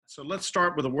So let's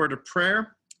start with a word of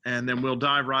prayer, and then we'll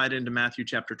dive right into Matthew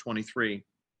chapter 23.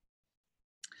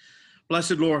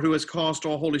 Blessed Lord, who has caused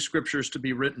all holy scriptures to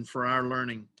be written for our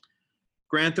learning,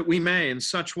 grant that we may in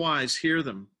such wise hear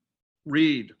them,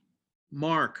 read,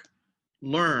 mark,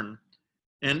 learn,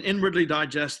 and inwardly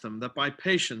digest them, that by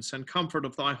patience and comfort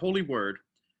of thy holy word,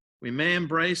 we may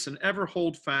embrace and ever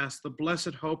hold fast the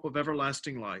blessed hope of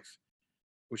everlasting life,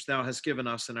 which thou hast given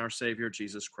us in our Savior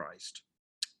Jesus Christ.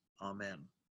 Amen.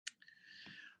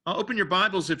 Open your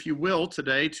Bibles, if you will,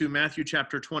 today to Matthew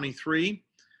chapter 23.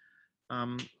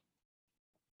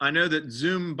 I know that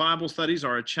Zoom Bible studies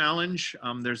are a challenge.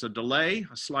 There's a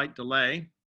slight delay.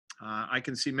 I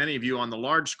can see many of you on the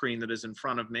large screen that is in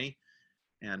front of me,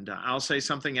 and I'll say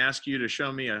something, ask you to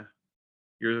show me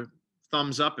your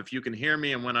thumbs up if you can hear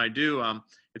me, and when I do,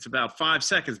 it's about 5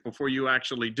 seconds before you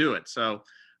actually do it. So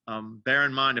bear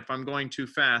in mind, if I'm going too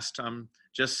fast,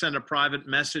 just send a private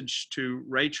message to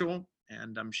Rachel,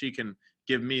 and she can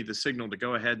give me the signal to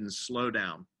go ahead and slow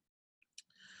down.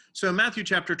 So Matthew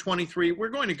chapter 23, we're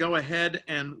going to go ahead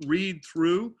and read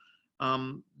through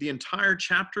the entire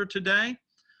chapter today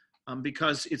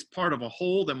because it's part of a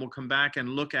whole. Then we'll come back and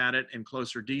look at it in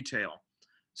closer detail.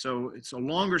 So it's a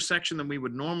longer section than we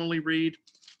would normally read.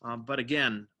 But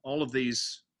again, all of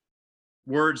these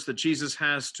words that Jesus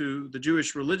has to the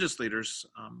Jewish religious leaders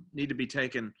need to be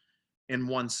taken in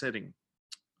one sitting.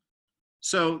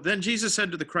 So then Jesus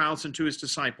said to the crowds and to his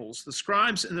disciples, "The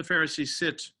scribes and the Pharisees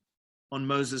sit on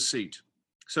Moses' seat.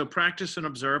 So practice and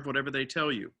observe whatever they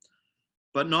tell you,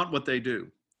 but not what they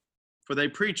do. For they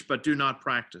preach but do not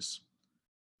practice.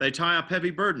 They tie up heavy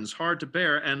burdens, hard to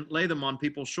bear, and lay them on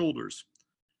people's shoulders.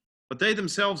 But they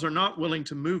themselves are not willing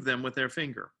to move them with their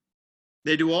finger.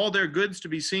 They do all their goods to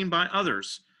be seen by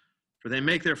others, for they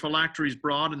make their phylacteries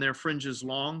broad and their fringes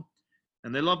long,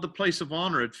 and they love the place of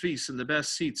honor at feasts and the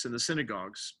best seats in the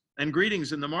synagogues, and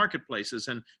greetings in the marketplaces,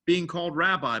 and being called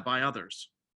rabbi by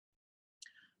others.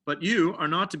 But you are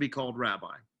not to be called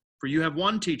rabbi, for you have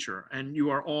one teacher, and you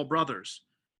are all brothers.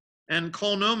 And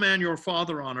call no man your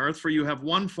father on earth, for you have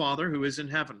one Father who is in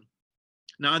heaven.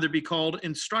 Neither be called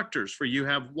instructors, for you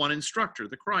have one instructor,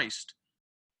 the Christ.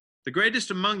 The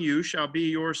greatest among you shall be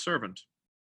your servant.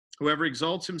 Whoever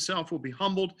exalts himself will be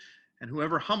humbled, and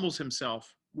whoever humbles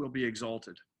himself will be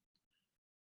exalted.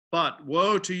 But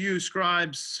woe to you,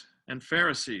 scribes and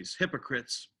Pharisees,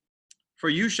 hypocrites! For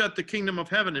you shut the kingdom of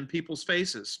heaven in people's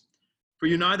faces. For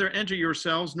you neither enter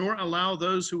yourselves, nor allow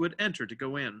those who would enter to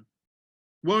go in.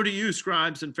 Woe to you,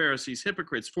 scribes and Pharisees,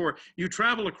 hypocrites! For you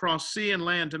travel across sea and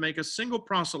land to make a single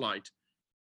proselyte.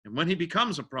 And when he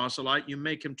becomes a proselyte, you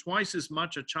make him twice as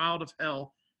much a child of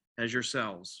hell as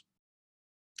yourselves.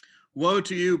 Woe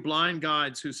to you, blind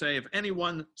guides, who say, if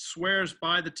anyone swears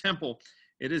by the temple,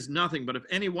 it is nothing. But if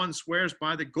anyone swears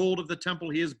by the gold of the temple,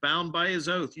 he is bound by his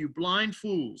oath. You blind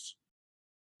fools!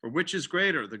 For which is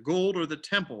greater, the gold or the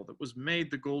temple that was made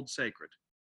the gold sacred?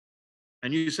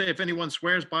 And you say, if anyone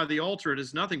swears by the altar, it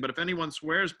is nothing. But if anyone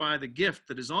swears by the gift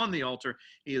that is on the altar,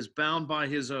 he is bound by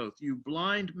his oath. You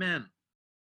blind men!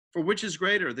 For which is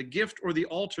greater, the gift or the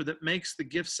altar that makes the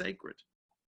gift sacred?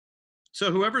 So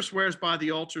whoever swears by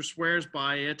the altar swears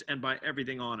by it and by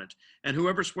everything on it. And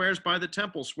whoever swears by the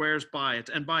temple swears by it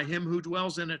and by him who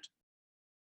dwells in it.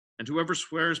 And whoever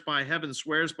swears by heaven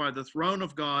swears by the throne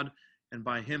of God and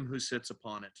by him who sits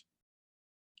upon it.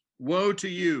 Woe to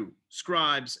you,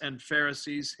 scribes and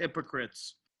Pharisees,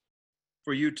 hypocrites!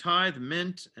 For you tithe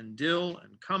mint and dill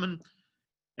and cumin,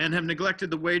 and have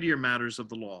neglected the weightier matters of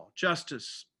the law,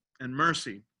 justice and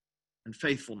mercy and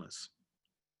faithfulness.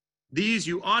 These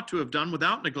you ought to have done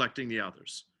without neglecting the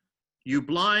others. You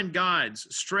blind guides,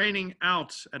 straining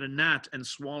out at a gnat and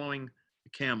swallowing a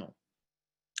camel.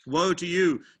 Woe to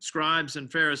you, scribes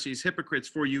and Pharisees, hypocrites!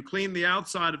 For you clean the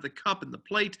outside of the cup and the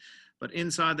plate, but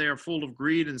inside they are full of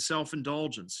greed and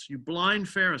self-indulgence. You blind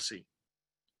Pharisee!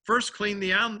 First clean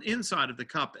the inside of the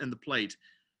cup and the plate,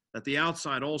 that the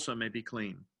outside also may be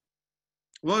clean.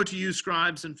 Woe to you,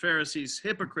 scribes and Pharisees,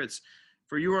 hypocrites!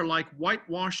 For you are like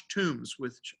whitewashed tombs,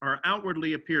 which are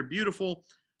outwardly appear beautiful,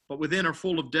 but within are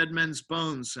full of dead men's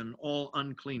bones and all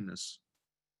uncleanness.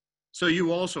 So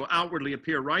you also outwardly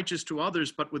appear righteous to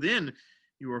others, but within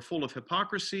you are full of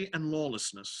hypocrisy and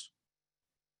lawlessness.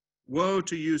 Woe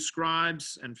to you,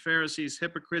 scribes and Pharisees,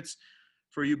 hypocrites!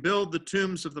 For you build the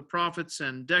tombs of the prophets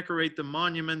and decorate the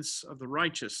monuments of the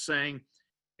righteous, saying,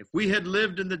 if we had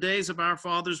lived in the days of our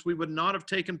fathers, we would not have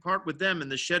taken part with them in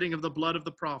the shedding of the blood of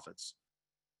the prophets.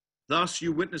 Thus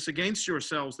you witness against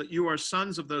yourselves that you are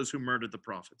sons of those who murdered the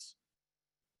prophets.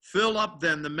 Fill up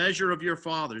then the measure of your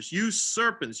fathers, you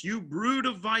serpents, you brood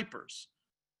of vipers.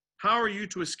 How are you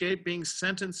to escape being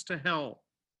sentenced to hell?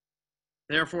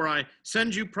 Therefore, I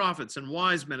send you prophets and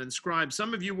wise men and scribes.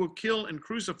 Some of you will kill and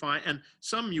crucify, and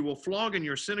some you will flog in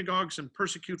your synagogues and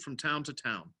persecute from town to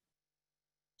town,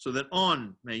 so that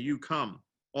on may you come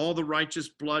all the righteous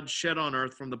blood shed on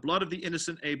earth, from the blood of the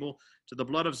innocent Abel to the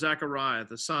blood of Zechariah,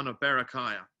 the son of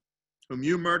Berechiah, whom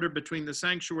you murdered between the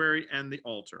sanctuary and the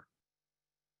altar.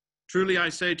 Truly I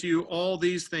say to you, all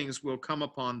these things will come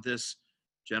upon this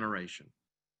generation.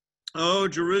 O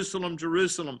Jerusalem,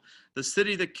 Jerusalem, the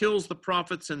city that kills the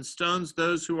prophets and stones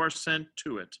those who are sent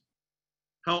to it.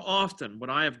 How often would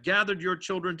I have gathered your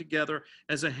children together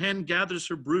as a hen gathers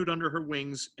her brood under her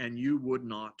wings, and you would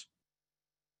not.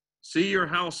 See, your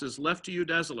house is left to you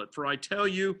desolate, for I tell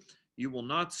you, you will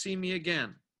not see me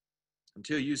again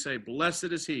until you say,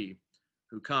 blessed is he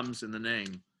who comes in the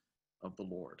name of the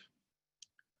Lord.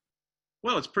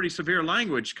 Well, it's pretty severe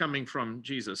language coming from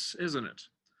Jesus, isn't it?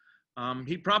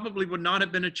 He probably would not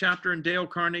have been a chapter in Dale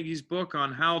Carnegie's book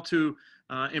on how to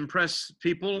impress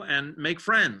people and make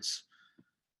friends.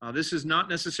 This is not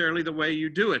necessarily the way you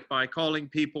do it, by calling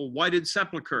people whited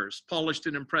sepulchres, polished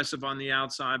and impressive on the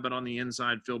outside, but on the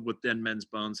inside filled with dead men's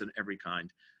bones and every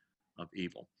kind of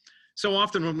evil. So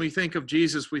often when we think of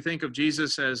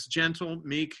Jesus as gentle,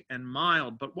 meek, and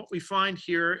mild. But what we find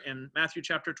here in Matthew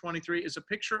chapter 23 is a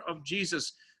picture of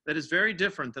Jesus that is very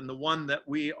different than the one that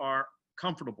we are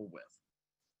comfortable with.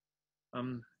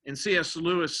 In C.S.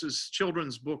 Lewis's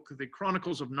children's book, The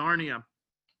Chronicles of Narnia,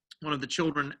 one of the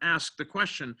children asked the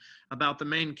question about the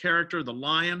main character, the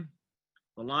lion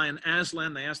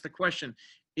Aslan. They asked the question,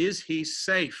 is he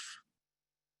safe?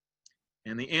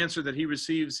 And the answer that he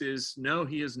receives is, no,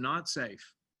 he is not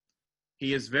safe.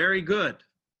 He is very good,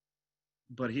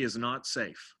 but he is not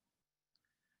safe.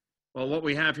 Well, what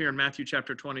we have here in Matthew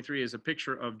chapter 23 is a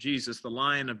picture of Jesus, the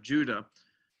Lion of Judah.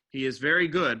 He is very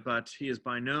good, but he is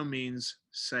by no means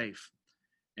safe.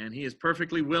 And he is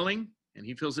perfectly willing, and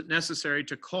he feels it necessary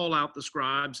to call out the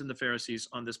scribes and the Pharisees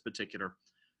on this particular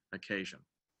occasion.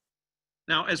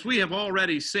 Now, as we have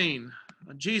already seen,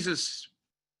 Jesus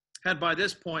had by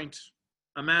this point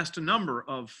amassed a number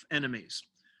of enemies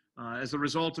as a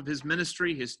result of his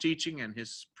ministry, his teaching, and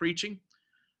his preaching.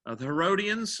 The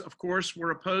Herodians, of course,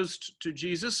 were opposed to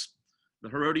Jesus. The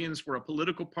Herodians were a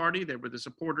political party. They were the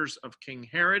supporters of King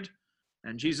Herod.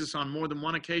 And Jesus, on more than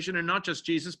one occasion, and not just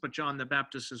Jesus, but John the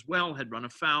Baptist as well, had run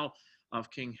afoul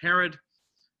of King Herod.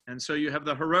 And so you have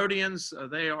the Herodians.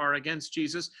 They are against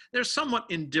Jesus. They're somewhat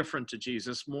indifferent to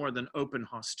Jesus, more than open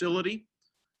hostility.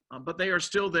 But they are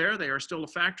still there. They are still a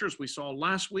factor, as we saw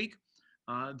last week.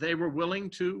 They were willing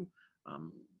to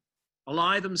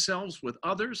ally themselves with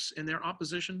others in their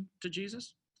opposition to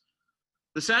Jesus.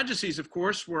 The Sadducees, of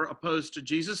course, were opposed to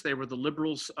Jesus. They were the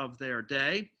liberals of their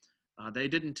day. They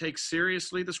didn't take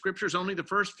seriously the scriptures, only the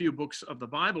first few books of the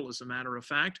Bible, as a matter of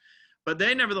fact. But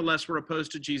they nevertheless were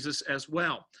opposed to Jesus as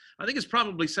well. I think it's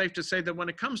probably safe to say that when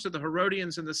it comes to the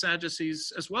Herodians and the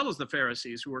Sadducees, as well as the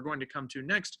Pharisees, who we're going to come to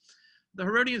next, the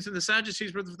Herodians and the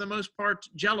Sadducees were for the most part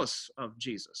jealous of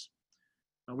Jesus.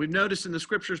 We've noticed in the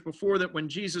scriptures before that when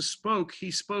Jesus spoke,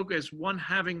 he spoke as one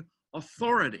having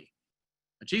authority.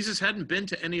 Jesus hadn't been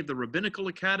to any of the rabbinical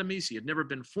academies. He had never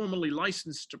been formally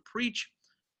licensed to preach.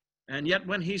 And yet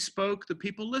when he spoke, the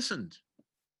people listened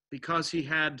because he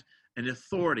had an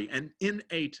authority, an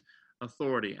innate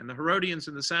authority. And the Herodians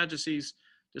and the Sadducees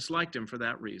disliked him for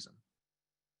that reason.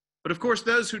 But of course,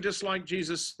 those who disliked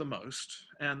Jesus the most,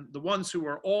 and the ones who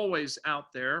were always out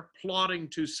there plotting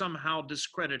to somehow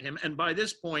discredit him, and by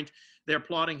this point, their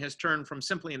plotting has turned from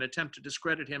simply an attempt to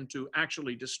discredit him to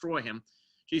actually destroy him.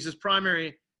 Jesus'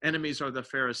 primary enemies are the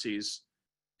Pharisees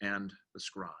and the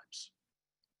scribes.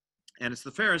 And it's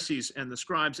the Pharisees and the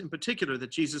scribes in particular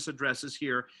that Jesus addresses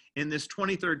here in this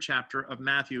 23rd chapter of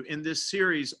Matthew, in this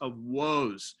series of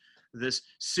woes, this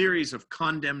series of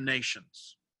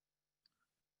condemnations.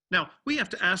 Now, we have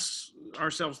to ask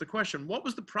ourselves the question, what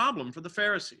was the problem for the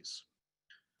Pharisees?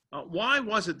 Why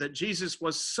was it that Jesus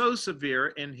was so severe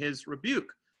in his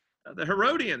rebuke? The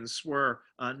Herodians were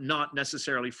not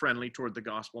necessarily friendly toward the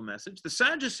gospel message. The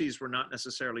Sadducees were not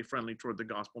necessarily friendly toward the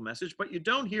gospel message, but you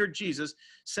don't hear Jesus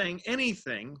saying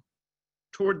anything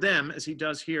toward them as he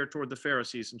does here toward the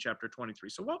Pharisees in chapter 23.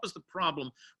 So what was the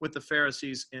problem with the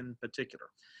Pharisees in particular?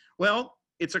 Well,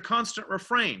 it's a constant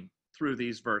refrain through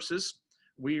these verses.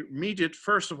 We meet it,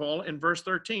 first of all, in verse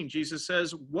 13. Jesus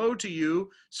says, "Woe to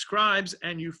you, scribes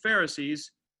and you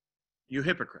Pharisees, you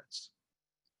hypocrites."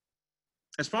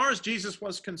 As far as Jesus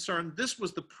was concerned, this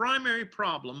was the primary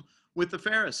problem with the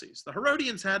Pharisees. The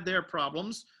Herodians had their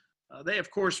problems. They,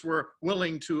 of course, were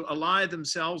willing to ally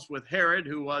themselves with Herod,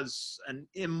 who was an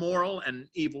immoral and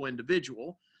evil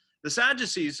individual. The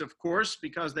Sadducees, of course,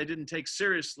 because they didn't take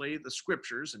seriously the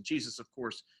scriptures, and Jesus, of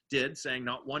course, did, saying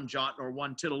not one jot nor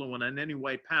one tittle will in any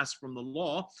way pass from the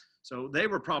law. So they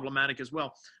were problematic as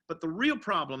well. But the real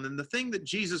problem, and the thing that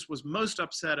Jesus was most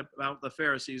upset about the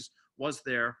Pharisees, was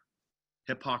their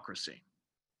hypocrisy.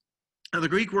 Now, the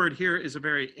Greek word here is a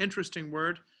very interesting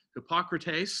word,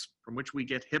 hypokrites, from which we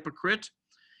get hypocrite.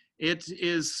 It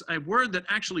is a word that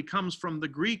actually comes from the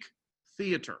Greek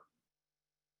theater.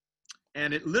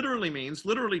 And it literally means,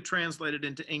 literally translated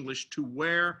into English, to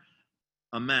wear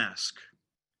a mask.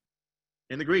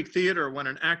 In the Greek theater, when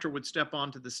an actor would step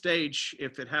onto the stage,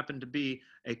 if it happened to be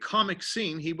a comic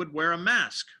scene, he would wear a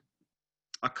mask,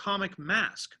 a comic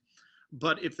mask.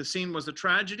 But if the scene was a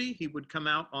tragedy, he would come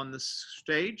out on the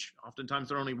stage. Oftentimes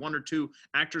there are only one or two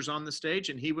actors on the stage,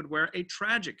 and he would wear a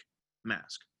tragic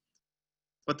mask.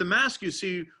 But the mask, you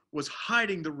see, was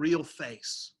hiding the real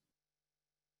face.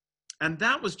 And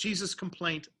that was Jesus'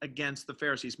 complaint against the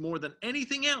Pharisees more than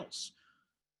anything else.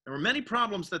 There were many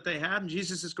problems that they had, and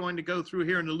Jesus is going to go through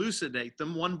here and elucidate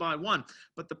them one by one.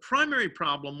 But the primary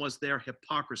problem was their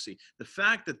hypocrisy, the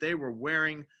fact that they were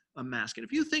wearing a mask. And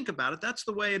if you think about it, that's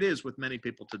the way it is with many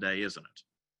people today, isn't it?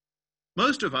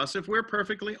 Most of us, if we're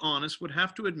perfectly honest, would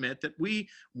have to admit that we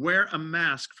wear a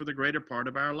mask for the greater part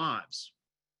of our lives.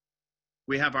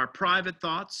 We have our private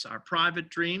thoughts, our private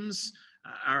dreams,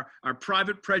 our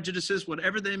private prejudices,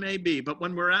 whatever they may be. But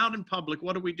when we're out in public,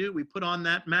 what do? We put on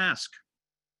that mask.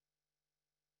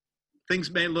 Things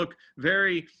may look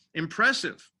very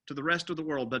impressive to the rest of the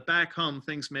world, but back home,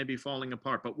 things may be falling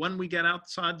apart. But when we get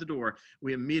outside the door,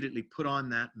 we immediately put on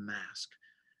that mask.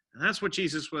 And that's what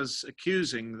Jesus was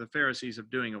accusing the Pharisees of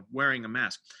doing, of wearing a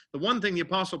mask. The one thing the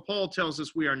Apostle Paul tells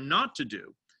us we are not to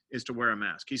do is to wear a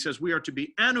mask. He says we are to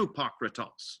be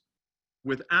anupokritos,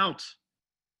 without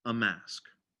a mask.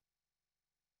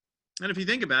 And if you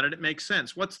think about it, it makes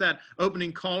sense. What's that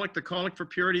opening collect, the collect for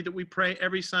purity that we pray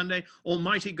every Sunday?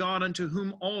 Almighty God, unto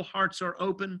whom all hearts are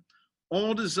open,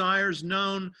 all desires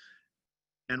known,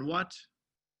 and what?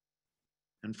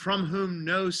 And from whom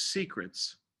no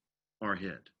secrets are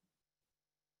hid.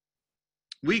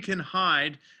 We can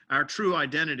hide our true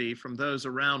identity from those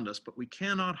around us, but we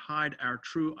cannot hide our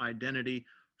true identity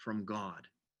from God.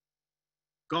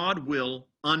 God will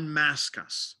unmask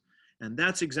us. And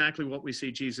that's exactly what we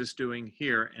see Jesus doing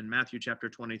here in Matthew chapter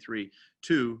 23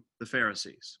 to the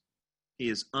Pharisees. He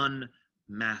is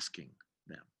unmasking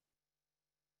them.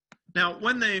 Now,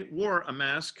 when they wore a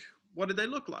mask, what did they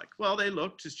look like? Well, they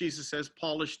looked, as Jesus says,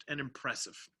 polished and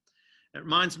impressive. It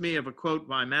reminds me of a quote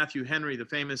by Matthew Henry, the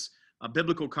famous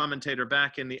biblical commentator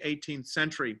back in the 18th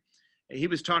century. He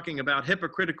was talking about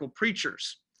hypocritical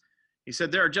preachers. He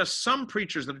said, there are just some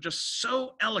preachers that are just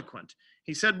so eloquent.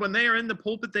 He said, when they are in the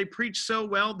pulpit, they preach so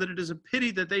well that it is a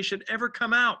pity that they should ever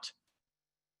come out.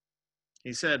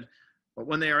 He said, but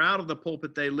when they are out of the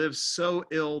pulpit, they live so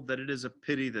ill that it is a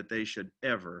pity that they should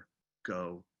ever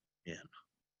go in.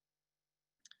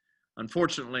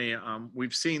 Unfortunately,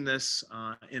 we've seen this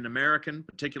in American,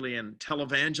 particularly in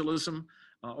televangelism,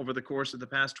 over the course of the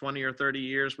past 20 or 30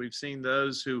 years. We've seen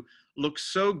those who look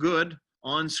so good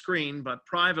on screen, but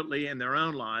privately in their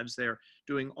own lives, they're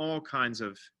doing all kinds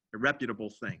of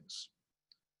irreputable things.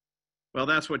 Well,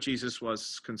 that's what Jesus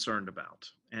was concerned about.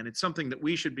 And it's something that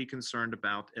we should be concerned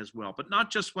about as well. But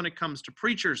not just when it comes to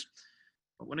preachers,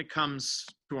 but when it comes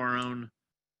to our own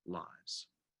lives.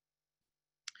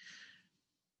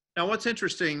 Now, what's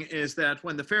interesting is that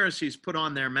when the Pharisees put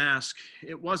on their mask,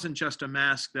 it wasn't just a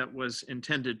mask that was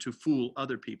intended to fool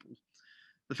other people.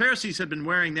 The Pharisees had been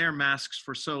wearing their masks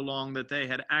for so long that they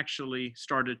had actually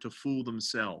started to fool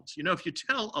themselves. You know, if you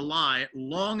tell a lie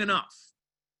long enough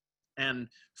and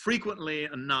frequently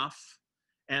enough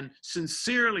and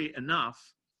sincerely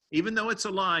enough, even though it's a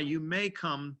lie, you may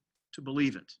come to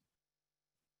believe it.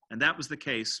 And that was the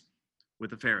case with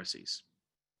the Pharisees.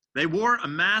 They wore a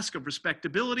mask of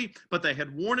respectability, but they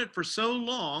had worn it for so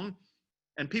long,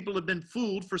 and people had been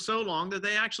fooled for so long that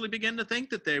they actually began to think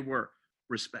that they were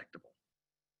respectable.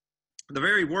 The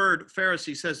very word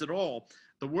Pharisee says it all.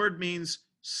 The word means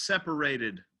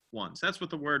separated ones. That's what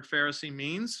the word Pharisee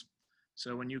means.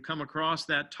 So when you come across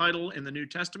that title in the New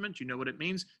Testament, you know what it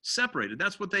means, separated.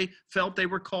 That's what they felt they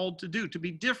were called to do, to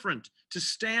be different, to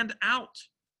stand out.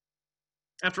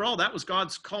 After all, that was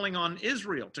God's calling on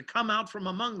Israel, to come out from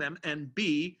among them and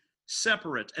be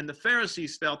separate. And the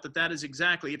Pharisees felt that that is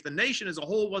exactly, if the nation as a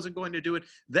whole wasn't going to do it,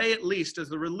 they at least, as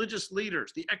the religious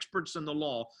leaders, the experts in the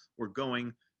law, were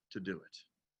going to do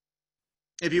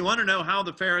it. If you want to know how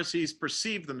the Pharisees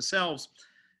perceived themselves,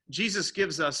 Jesus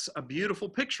gives us a beautiful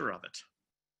picture of it.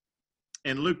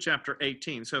 in Luke chapter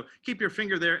 18. So keep your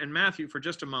finger there in Matthew for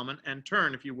just a moment and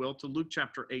turn, if you will, to Luke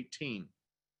chapter 18.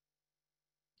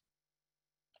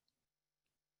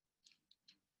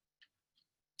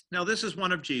 Now, this is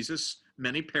one of Jesus'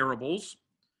 many parables,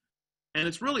 and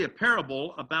it's really a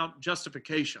parable about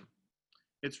justification.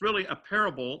 It's really a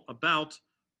parable about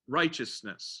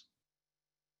righteousness.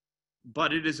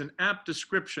 But it is an apt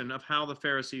description of how the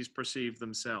Pharisees perceived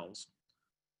themselves.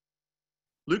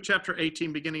 Luke chapter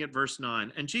 18, beginning at verse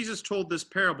 9. And Jesus told this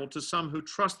parable to some who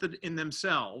trusted in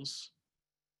themselves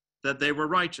that they were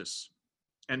righteous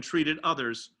and treated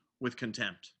others with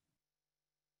contempt.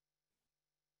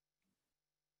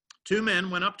 Two men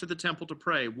went up to the temple to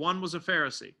pray. One was a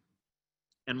Pharisee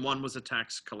and one was a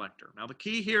tax collector. Now, the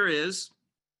key here is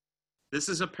this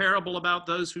is a parable about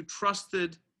those who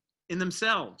trusted in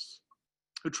themselves,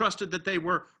 who trusted that they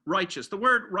were righteous. The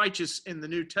word righteous in the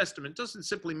New Testament doesn't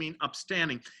simply mean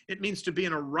upstanding. It means to be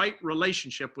in a right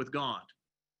relationship with God.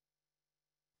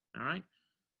 All right?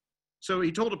 So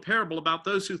he told a parable about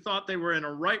those who thought they were in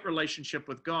a right relationship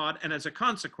with God and as a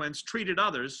consequence treated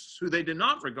others who they did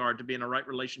not regard to be in a right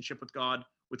relationship with God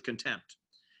with contempt.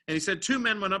 And he said, two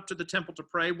men went up to the temple to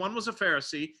pray. One was a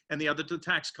Pharisee and the other the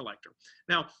tax collector.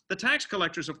 Now, the tax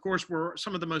collectors, of course, were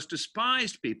some of the most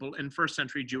despised people in first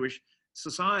century Jewish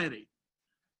society.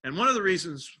 And one of the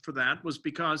reasons for that was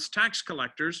because tax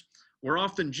collectors were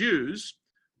often Jews,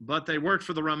 but they worked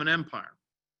for the Roman Empire.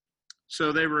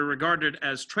 So they were regarded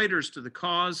as traitors to the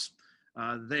cause.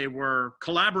 They were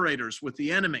collaborators with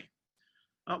the enemy.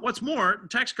 What's more,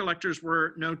 tax collectors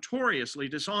were notoriously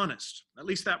dishonest. At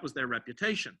least that was their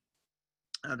reputation.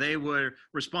 They were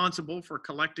responsible for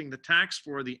collecting the tax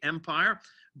for the empire,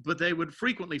 but they would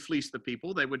frequently fleece the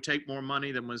people. They would take more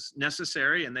money than was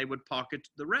necessary, and they would pocket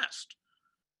the rest.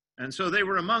 And so they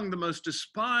were among the most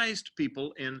despised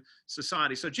people in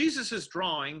society. So Jesus is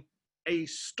drawing a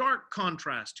stark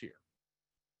contrast here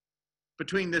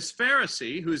between this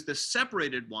Pharisee, who's the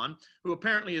separated one, who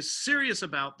apparently is serious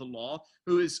about the law,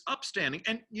 who is upstanding.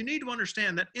 And you need to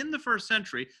understand that in the first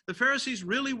century, the Pharisees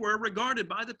really were regarded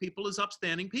by the people as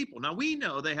upstanding people. Now, we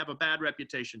know they have a bad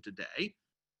reputation today,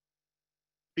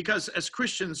 because as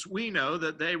Christians, we know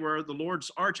that they were the Lord's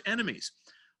arch enemies.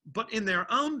 But in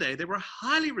their own day, they were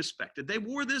highly respected. They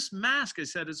wore this mask, I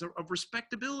said, of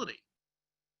respectability.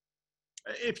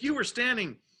 If you were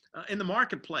standing in the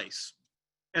marketplace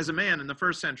as a man in the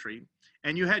first century,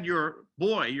 and you had your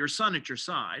boy, your son at your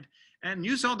side, and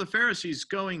you saw the Pharisees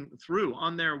going through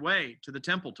on their way to the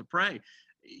temple to pray,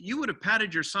 you would have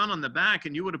patted your son on the back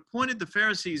and you would have pointed the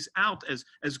Pharisees out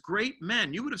as great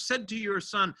men. You would have said to your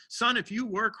son, son, if you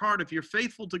work hard, if you're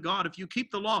faithful to God, if you keep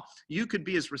the law, you could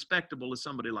be as respectable as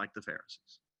somebody like the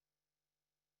Pharisees.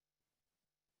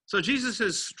 So Jesus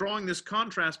is drawing this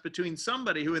contrast between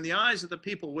somebody who in the eyes of the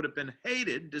people would have been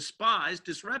hated, despised,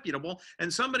 disreputable,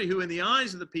 and somebody who in the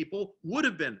eyes of the people would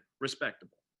have been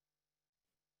respectable.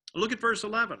 Look at verse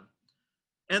 11.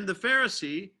 And the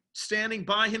Pharisee, standing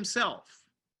by himself,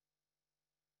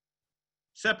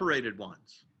 separated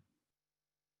ones,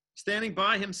 standing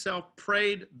by himself,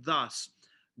 prayed thus,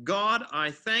 God,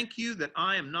 I thank you that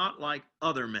I am not like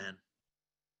other men,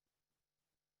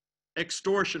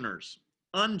 extortioners,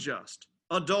 unjust,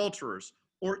 adulterers,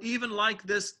 or even like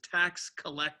this tax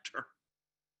collector.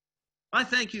 I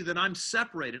thank you that I'm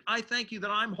separated. I thank you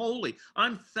that I'm holy.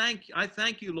 I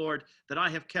thank you, Lord, that I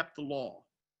have kept the law.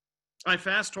 I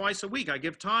fast twice a week. I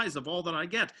give tithes of all that I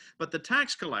get. But the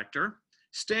tax collector,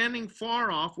 standing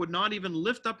far off, would not even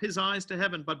lift up his eyes to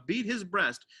heaven, but beat his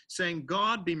breast, saying,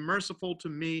 God, be merciful to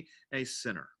me, a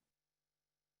sinner.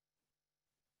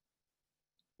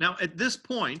 Now, at this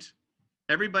point,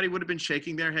 everybody would have been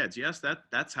shaking their heads. Yes,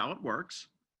 that's how it works.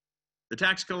 The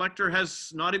tax collector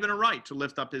has not even a right to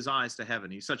lift up his eyes to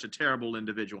heaven. He's such a terrible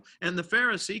individual. And the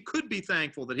Pharisee could be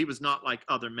thankful that he was not like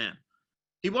other men.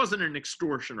 He wasn't an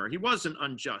extortioner. He wasn't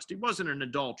unjust. He wasn't an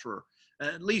adulterer,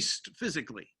 at least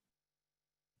physically.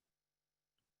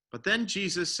 But then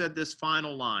Jesus said this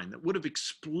final line that would have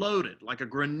exploded like a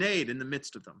grenade in the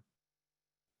midst of them.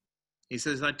 He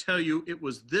says, I tell you, it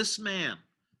was this man,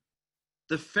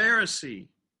 the Pharisee,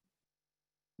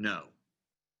 no.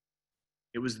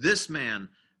 It was this man,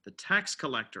 the tax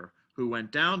collector, who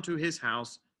went down to his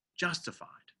house justified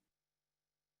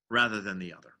rather than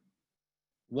the other.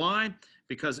 Why?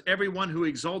 Because everyone who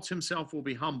exalts himself will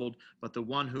be humbled, but the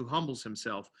one who humbles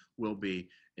himself will be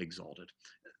exalted.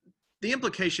 The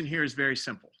implication here is very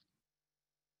simple.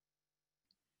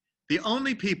 The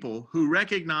only people who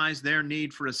recognize their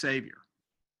need for a Savior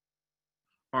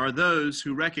are those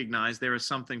who recognize there is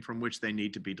something from which they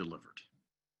need to be delivered.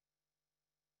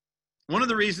 One of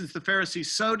the reasons the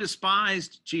Pharisees so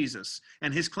despised Jesus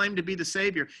and his claim to be the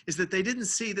Savior is that they didn't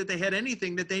see that they had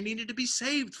anything that they needed to be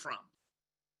saved from.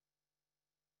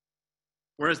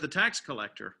 Whereas the tax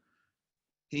collector,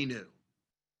 he knew.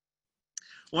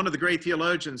 One of the great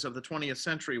theologians of the 20th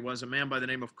century was a man by the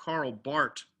name of Karl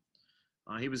Barth.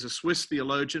 He was a Swiss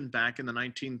theologian back in the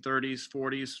 1930s,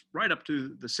 40s, right up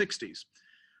to the 60s.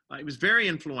 He was very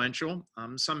influential.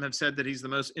 Some have said that he's the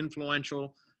most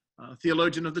influential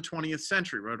theologian of the 20th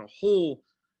century. Wrote a whole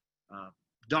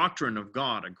doctrine of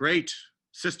God, a great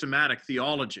systematic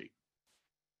theology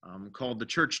called the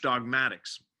Church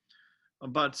Dogmatics.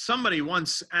 But somebody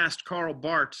once asked Karl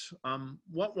Barth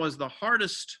what was the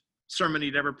hardest sermon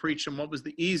he'd ever preached and what was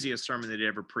the easiest sermon that he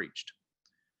ever preached.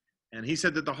 And he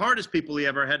said that the hardest people he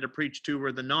ever had to preach to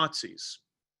were the Nazis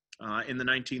in the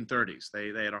 1930s. They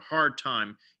had a hard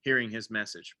time hearing his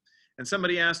message. And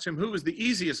somebody asked him who was the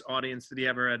easiest audience that he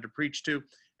ever had to preach to,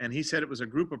 and he said it was a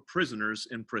group of prisoners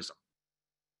in prison.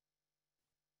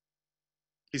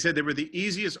 He said they were the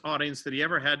easiest audience that he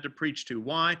ever had to preach to.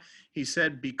 Why? He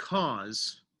said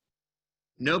because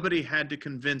nobody had to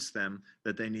convince them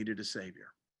that they needed a Savior.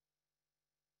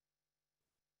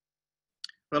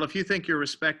 Well, if you think you're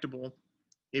respectable,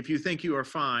 if you think you are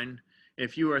fine,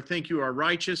 if you think you are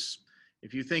righteous,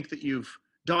 if you think that you've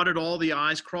dotted all the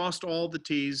I's, crossed all the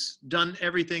T's, done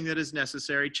everything that is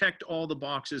necessary, checked all the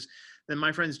boxes, then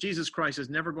my friends, Jesus Christ is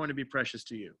never going to be precious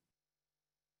to you.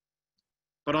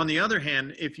 But on the other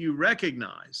hand, if you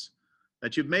recognize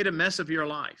that you've made a mess of your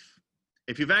life,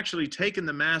 if you've actually taken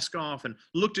the mask off and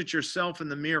looked at yourself in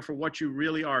the mirror for what you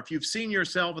really are, if you've seen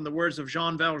yourself, in the words of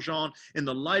Jean Valjean, in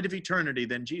the light of eternity,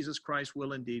 then Jesus Christ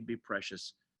will indeed be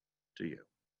precious to you.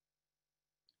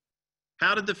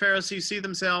 How did the Pharisees see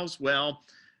themselves? Well,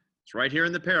 it's right here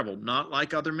in the parable. Not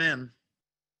like other men.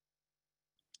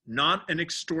 Not an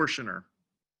extortioner.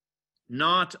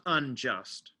 Not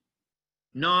unjust.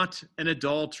 Not an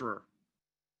adulterer.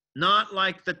 Not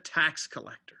like the tax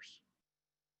collectors.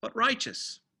 But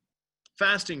righteous,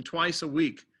 fasting twice a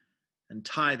week and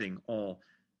tithing all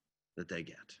that they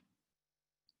get.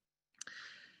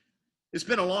 It's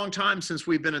been a long time since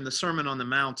we've been in the Sermon on the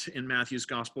Mount in Matthew's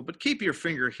Gospel, but keep your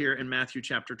finger here in Matthew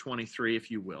chapter 23, if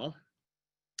you will,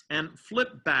 and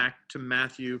flip back to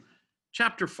Matthew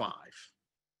chapter 5.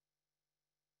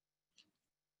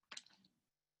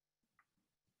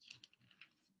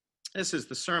 This is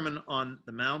the Sermon on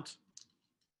the Mount.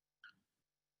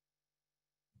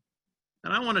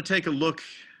 And I want to take a look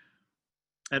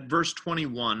at verse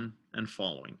 21 and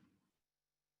following.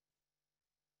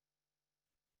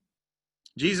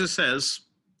 Jesus says,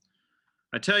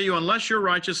 I tell you, unless your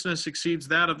righteousness exceeds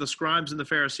that of the scribes and the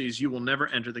Pharisees, you will never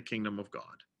enter the kingdom of God.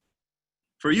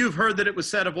 For you've heard that it was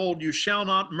said of old, you shall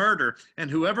not murder, and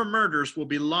whoever murders will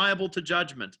be liable to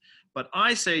judgment. But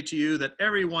I say to you that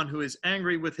everyone who is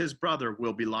angry with his brother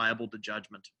will be liable to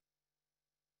judgment.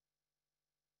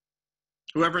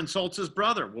 Whoever insults his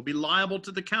brother will be liable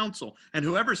to the council, and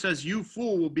whoever says, you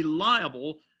fool, will be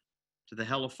liable to the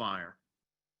hell of fire.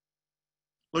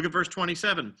 Look at verse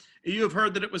 27. You have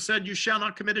heard that it was said, you shall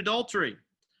not commit adultery.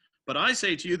 But I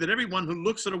say to you that everyone who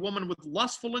looks at a woman with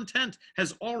lustful intent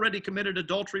has already committed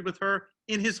adultery with her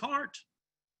in his heart.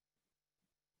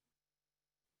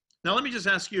 Now, let me just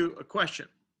ask you a question.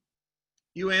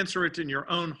 You answer it in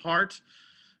your own heart.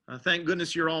 Thank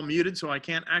goodness you're all muted, so I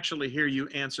can't actually hear you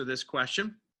answer this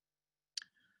question.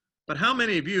 But how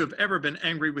many of you have ever been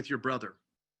angry with your brother?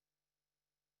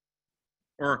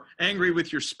 Or angry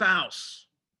with your spouse?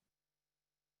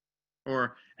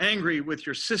 Or angry with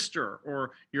your sister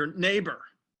or your neighbor?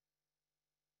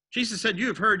 Jesus said, you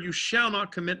have heard you shall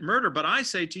not commit murder, but I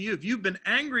say to you, if you've been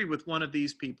angry with one of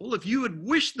these people, if you had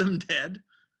wished them dead,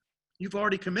 you've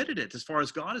already committed it as far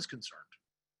as God is concerned.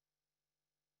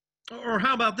 Or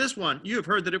how about this one? You have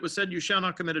heard that it was said, you shall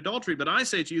not commit adultery, but I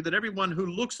say to you that everyone who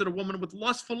looks at a woman with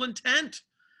lustful intent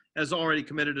has already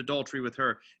committed adultery with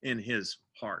her in his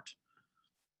heart.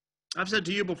 I've said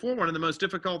to you before, one of the most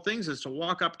difficult things is to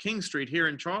walk up King Street here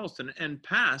in Charleston and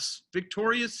pass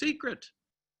Victoria's Secret.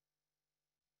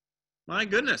 My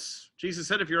goodness, Jesus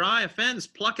said, if your eye offends,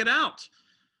 pluck it out.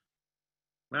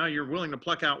 Well, you're willing to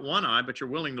pluck out one eye, but you're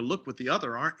willing to look with the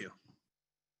other, aren't you?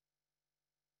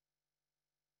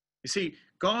 You see,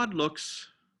 God looks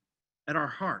at our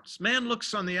hearts. Man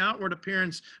looks on the outward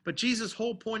appearance, but Jesus'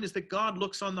 whole point is that God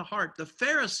looks on the heart. The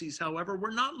Pharisees, however, were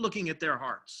not looking at their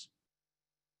hearts.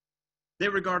 They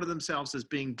regarded themselves as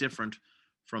being different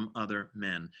from other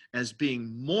men, as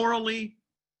being morally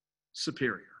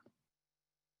superior.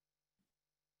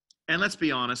 And let's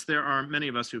be honest, there are many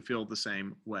of us who feel the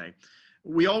same way.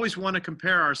 We always want to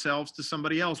compare ourselves to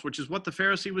somebody else, which is what the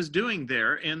Pharisee was doing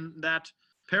there in that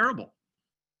parable.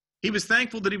 He was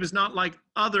thankful that he was not like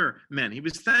other men. He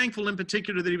was thankful in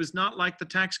particular that he was not like the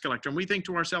tax collector. And we think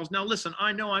to ourselves, now listen,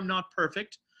 I know I'm not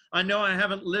perfect. I know I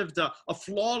haven't lived a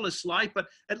flawless life, but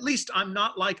at least I'm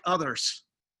not like others.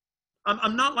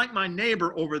 I'm not like my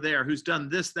neighbor over there who's done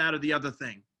this, that, or the other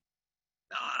thing.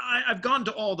 I've gone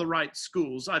to all the right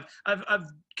schools. I've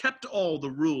kept all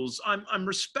the rules. I'm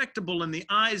respectable in the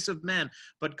eyes of men,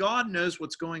 but God knows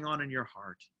what's going on in your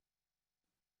heart.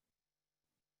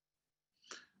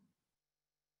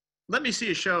 Let me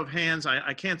see a show of hands.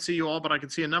 I can't see you all, but I can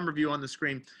see a number of you on the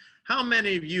screen. How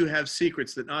many of you have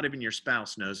secrets that not even your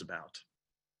spouse knows about?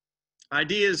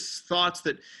 Ideas, thoughts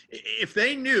that if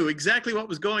they knew exactly what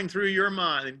was going through your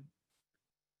mind,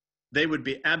 they would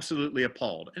be absolutely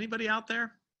appalled. Anybody out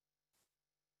there?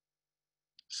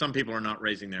 Some people are not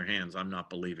raising their hands. I'm not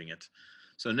believing it.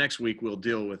 So next week we'll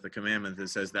deal with the commandment that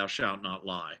says, thou shalt not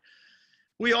lie.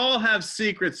 We all have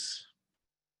secrets.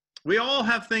 We all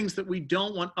have things that we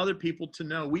don't want other people to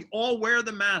know. We all wear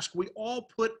the mask. We all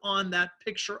put on that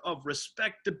picture of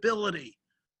respectability.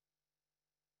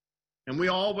 And we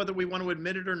all, whether we want to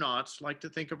admit it or not, like to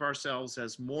think of ourselves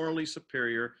as morally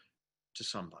superior to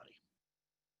somebody.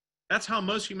 That's how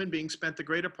most human beings spent the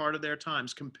greater part of their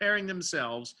times, comparing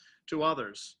themselves to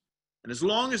others. And as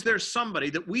long as there's somebody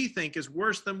that we think is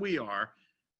worse than we are,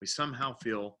 we somehow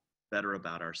feel better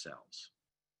about ourselves.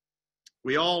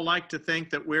 We all like to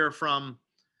think that we're from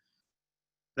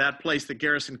that place that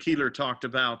Garrison Keillor talked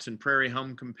about in Prairie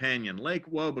Home Companion, Lake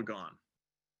Wobegon,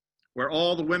 where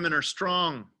all the women are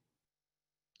strong,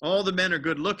 all the men are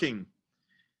good looking,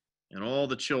 and all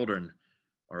the children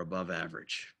are above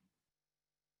average.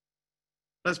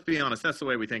 Let's be honest, that's the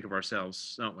way we think of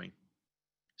ourselves, don't we?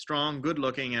 Strong, good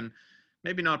looking, and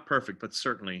maybe not perfect, but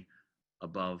certainly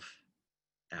above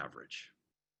average.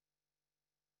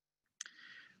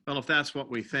 Well, if that's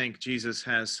what we think, Jesus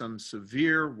has some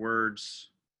severe words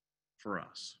for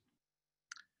us.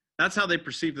 That's how they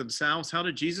perceive themselves. How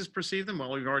did Jesus perceive them?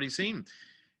 Well, we've already seen.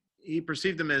 He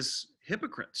perceived them as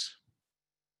hypocrites.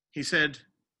 He said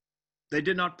they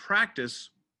did not practice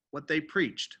what they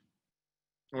preached.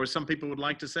 Or as some people would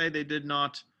like to say, they did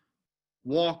not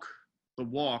walk the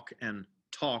walk and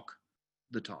talk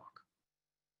the talk.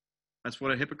 That's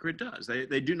what a hypocrite does.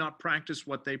 They do not practice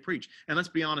what they preach. And let's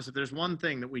be honest, if there's one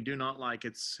thing that we do not like,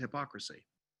 it's hypocrisy.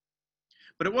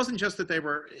 But it wasn't just that they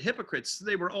were hypocrites,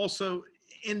 they were also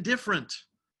indifferent.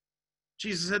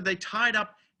 Jesus said they tied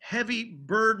up heavy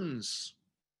burdens.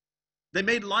 They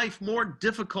made life more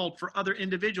difficult for other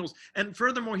individuals. And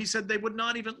furthermore, he said they would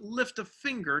not even lift a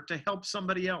finger to help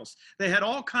somebody else. They had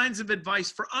all kinds of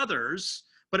advice for others,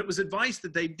 but it was advice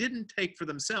that they didn't take for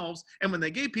themselves. And when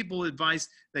they gave people advice,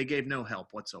 they gave no help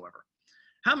whatsoever.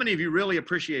 How many of you really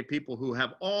appreciate people who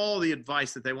have all the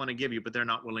advice that they want to give you, but they're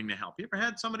not willing to help? You ever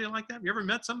had somebody like that? You ever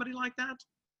met somebody like that?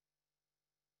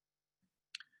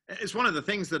 It's one of the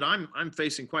things that I'm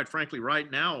facing, quite frankly, right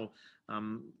now,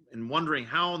 and wondering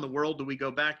how in the world do we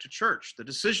go back to church? The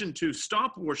decision to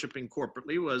stop worshiping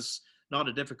corporately was not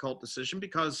a difficult decision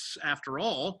because, after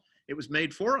all, it was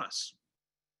made for us.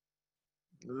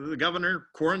 The governor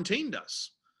quarantined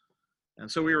us. And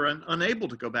so we were unable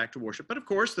to go back to worship. But of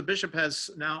course, the bishop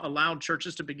has now allowed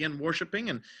churches to begin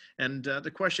worshiping. And the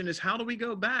question is, how do we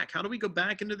go back? How do we go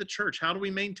back into the church? How do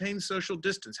we maintain social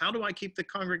distance? How do I keep the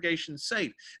congregation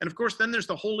safe? And of course, then there's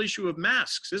the whole issue of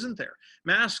masks, isn't there?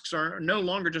 Masks are no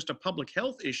longer just a public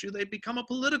health issue. They've become a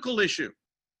political issue.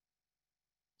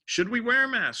 Should we wear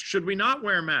masks? Should we not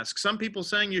wear masks? Some people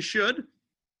saying you should.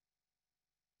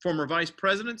 Former vice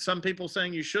president, some people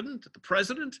saying you shouldn't, the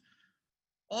president,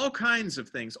 all kinds of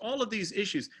things, all of these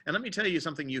issues. And let me tell you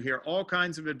something, you hear all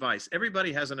kinds of advice.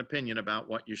 Everybody has an opinion about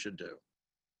what you should do.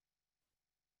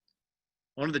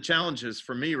 One of the challenges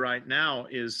for me right now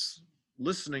is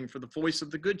listening for the voice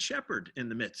of the Good Shepherd in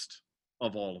the midst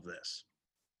of all of this.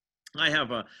 I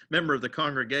have a member of the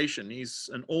congregation.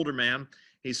 He's an older man.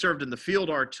 He served in the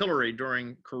field artillery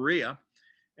during Korea.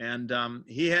 And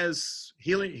he has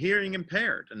hearing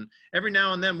impaired. And every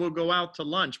now and then we'll go out to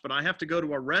lunch, but I have to go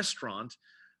to a restaurant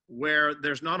where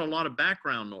there's not a lot of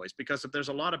background noise, because if there's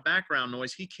a lot of background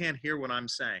noise, he can't hear what I'm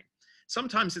saying.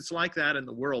 Sometimes it's like that in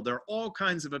the world. There are all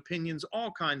kinds of opinions,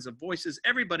 all kinds of voices,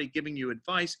 everybody giving you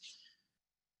advice,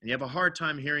 and you have a hard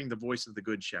time hearing the voice of the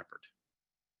Good Shepherd.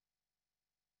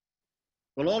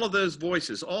 Well, all of those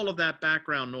voices, all of that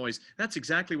background noise, that's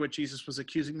exactly what Jesus was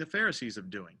accusing the Pharisees of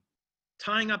doing.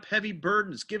 Tying up heavy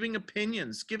burdens, giving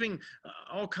opinions, giving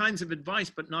all kinds of advice,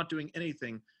 but not doing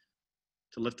anything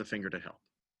to lift a finger to help.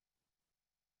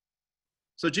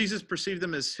 So Jesus perceived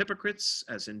them as hypocrites,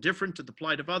 as indifferent to the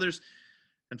plight of others,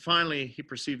 and finally, he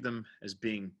perceived them as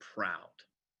being proud.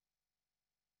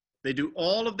 They do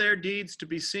all of their deeds to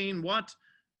be seen, what?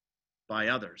 By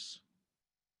others.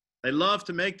 They love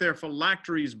to make their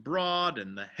phylacteries broad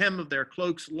and the hem of their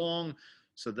cloaks long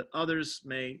so that others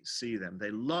may see them.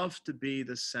 They love to be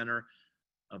the center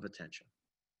of attention.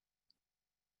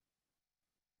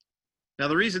 Now,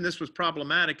 the reason this was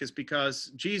problematic is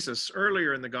because Jesus,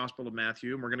 earlier in the Gospel of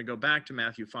Matthew, and we're going to go back to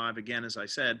Matthew 5 again, as I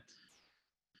said,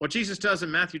 what Jesus does in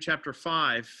Matthew chapter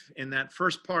 5, in that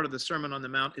first part of the Sermon on the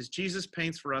Mount, is Jesus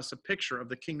paints for us a picture of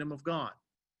the kingdom of God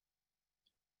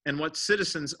and what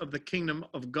citizens of the kingdom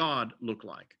of God look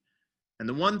like. And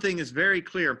the one thing is very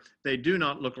clear, they do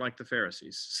not look like the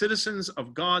Pharisees. Citizens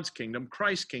of God's kingdom,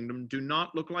 Christ's kingdom, do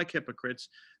not look like hypocrites.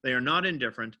 They are not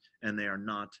indifferent, and they are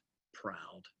not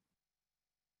proud.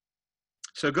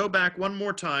 So go back one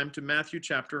more time to Matthew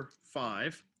chapter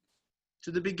 5,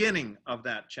 to the beginning of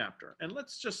that chapter. And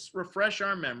let's just refresh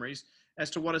our memories as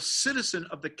to what a citizen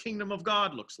of the kingdom of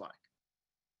God looks like.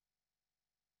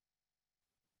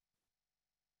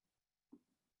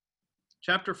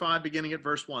 Chapter 5, beginning at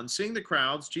verse 1. Seeing the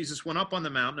crowds, Jesus went up on the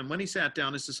mountain, and when he sat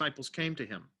down, his disciples came to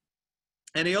him.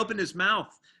 And he opened his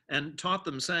mouth and taught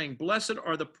them, saying, Blessed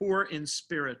are the poor in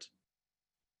spirit,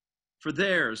 for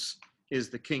theirs is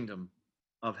the kingdom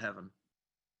of heaven.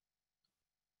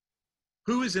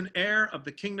 Who is an heir of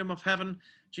the kingdom of heaven?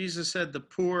 Jesus said, the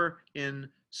poor in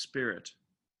spirit.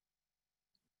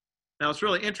 Now, it's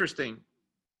really interesting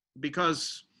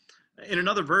because in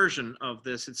another version of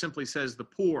this, it simply says the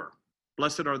poor.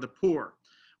 Blessed are the poor.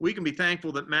 We can be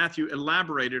thankful that Matthew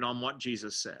elaborated on what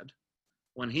Jesus said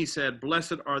when he said,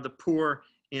 Blessed are the poor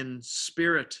in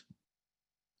spirit.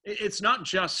 It's not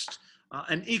just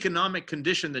an economic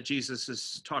condition that Jesus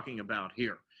is talking about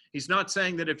here. He's not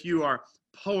saying that if you are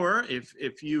poor,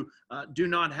 if you do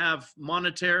not have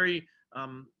monetary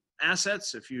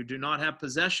assets, if you do not have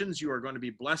possessions, you are going to be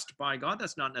blessed by God.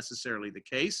 That's not necessarily the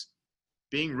case.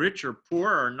 Being rich or poor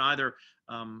are neither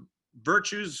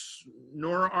virtues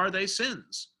nor are they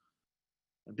sins.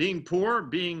 Being poor,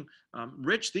 being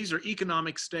rich, these are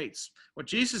economic states. What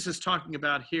Jesus is talking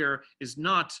about here is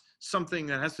not something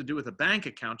that has to do with a bank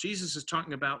account. Jesus is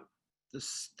talking about the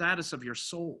status of your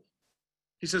soul.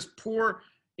 He says, poor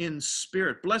in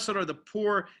spirit. Blessed are the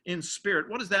poor in spirit.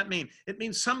 What does that mean? It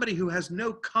means somebody who has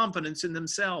no confidence in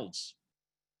themselves,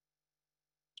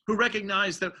 who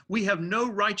recognize that we have no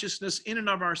righteousness in and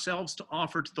of ourselves to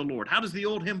offer to the Lord. How does the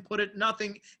old hymn put it?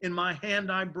 Nothing in my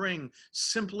hand I bring,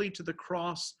 simply to the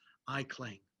cross I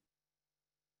cling.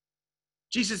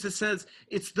 Jesus says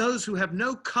it's those who have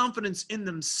no confidence in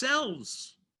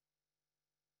themselves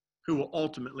who will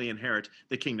ultimately inherit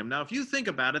the kingdom. Now, if you think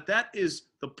about it, that is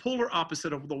the polar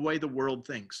opposite of the way the world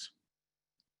thinks.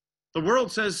 The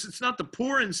world says it's not the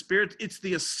poor in spirit, it's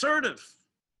the assertive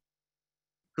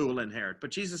who will inherit.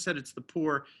 But Jesus said it's the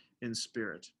poor in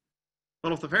spirit.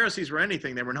 Well, if the Pharisees were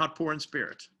anything, they were not poor in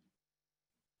spirit.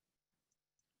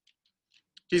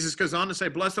 Jesus goes on to say,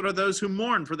 Blessed are those who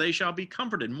mourn, for they shall be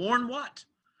comforted. Mourn what?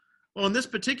 Well, in this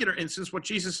particular instance, what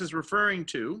Jesus is referring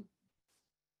to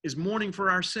is mourning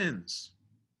for our sins.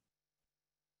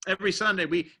 Every Sunday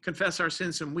we confess our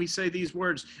sins and we say these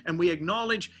words, and we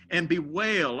acknowledge and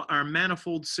bewail our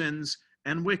manifold sins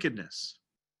and wickedness.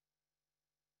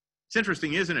 It's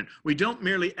interesting, isn't it? We don't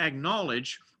merely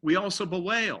acknowledge, we also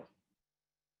bewail.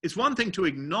 It's one thing to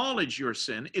acknowledge your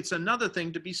sin. It's another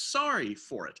thing to be sorry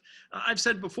for it. I've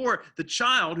said before, the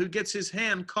child who gets his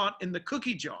hand caught in the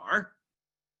cookie jar,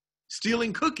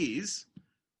 stealing cookies,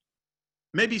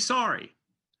 may be sorry.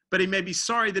 But he may be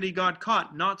sorry that he got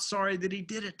caught, not sorry that he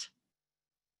did it.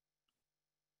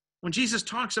 When Jesus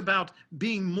talks about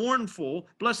being mournful,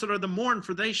 blessed are the mourn,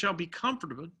 for they shall be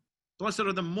comforted. Blessed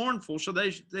are the mournful, so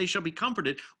they shall be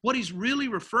comforted. What he's really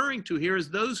referring to here is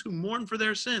those who mourn for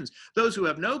their sins, those who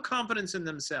have no confidence in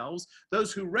themselves,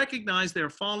 those who recognize their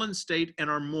fallen state and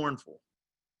are mournful.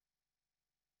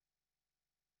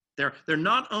 They're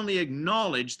not only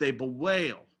acknowledged, they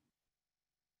bewail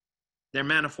their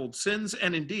manifold sins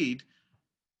and indeed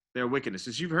their wickedness.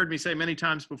 As you've heard me say many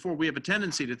times before, we have a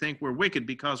tendency to think we're wicked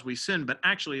because we sin, but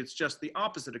actually it's just the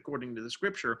opposite according to the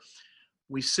scripture.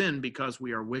 We sin because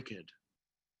we are wicked.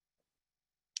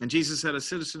 And Jesus said a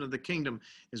citizen of the kingdom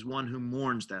is one who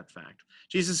mourns that fact.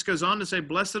 Jesus goes on to say,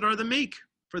 Blessed are the meek,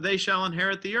 for they shall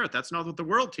inherit the earth. That's not what the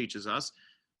world teaches us.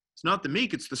 It's not the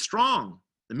meek, it's the strong.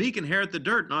 The meek inherit the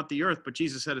dirt, not the earth, but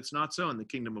Jesus said it's not so in the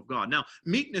kingdom of God. Now,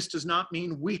 meekness does not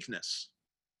mean weakness.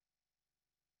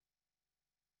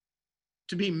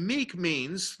 To be meek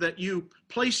means that you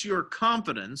place your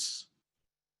confidence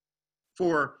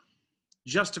for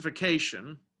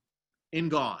justification in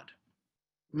God.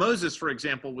 Moses, for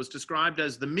example, was described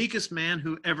as the meekest man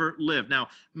who ever lived. Now,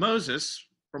 Moses,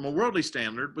 from a worldly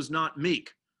standard, was not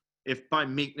meek, if by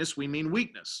meekness we mean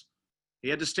weakness. He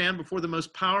had to stand before the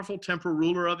most powerful temporal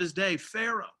ruler of his day,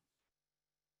 Pharaoh.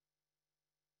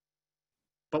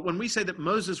 But when we say that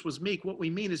Moses was meek, what we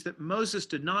mean is that Moses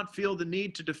did not feel the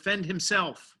need to defend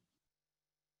himself.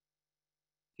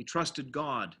 He trusted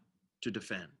God to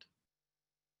defend.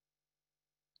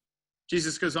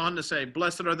 Jesus goes on to say,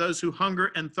 "Blessed are those who hunger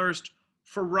and thirst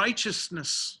for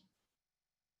righteousness,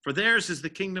 for theirs is the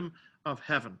kingdom of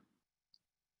heaven."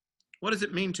 What does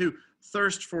it mean to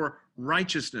thirst for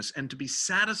righteousness and to be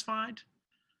satisfied?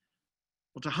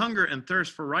 Well, to hunger and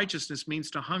thirst for righteousness means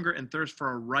to hunger and thirst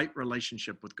for a right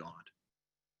relationship with God,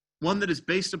 one that is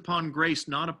based upon grace,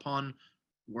 not upon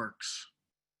works.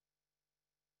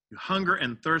 You hunger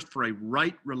and thirst for a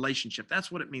right relationship.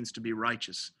 That's what it means to be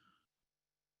righteous.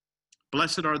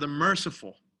 Blessed are the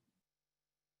merciful,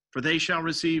 for they shall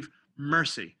receive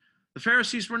mercy. The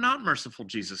Pharisees were not merciful,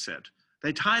 Jesus said.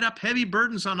 They tied up heavy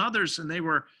burdens on others, and they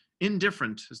were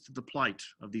indifferent as to the plight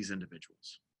of these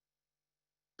individuals.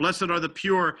 Blessed are the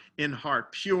pure in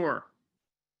heart, pure,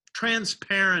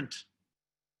 transparent,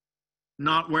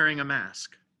 not wearing a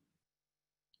mask.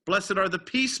 Blessed are the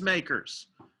peacemakers.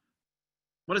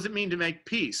 What does it mean to make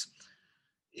peace?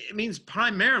 It means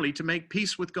primarily to make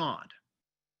peace with God.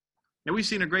 Now, we've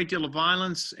seen a great deal of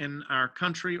violence in our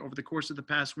country over the course of the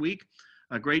past week,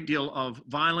 a great deal of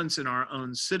violence in our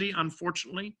own city,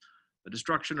 unfortunately, the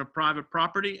destruction of private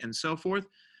property and so forth.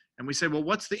 And we say, well,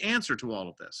 what's the answer to all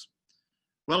of this?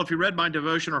 Well, if you read my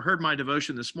devotion or heard my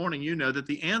devotion this morning, you know that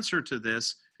the answer to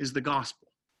this is the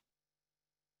gospel.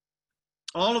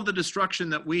 All of the destruction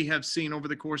that we have seen over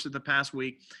the course of the past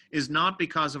week is not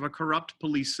because of a corrupt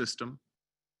police system.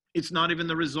 It's not even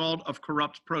the result of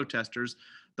corrupt protesters.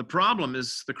 The problem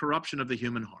is the corruption of the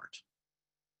human heart.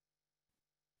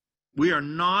 We are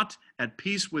not at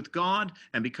peace with God,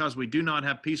 and because we do not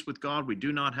have peace with God, we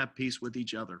do not have peace with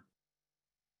each other.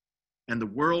 And the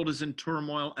world is in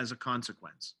turmoil as a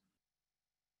consequence.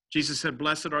 Jesus said,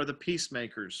 "Blessed are the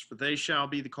peacemakers, for they shall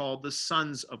be called the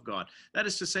sons of God." That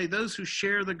is to say, those who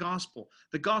share the gospel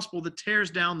that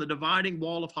tears down the dividing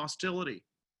wall of hostility,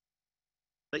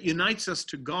 that unites us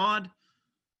to God.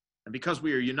 And because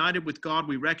we are united with God,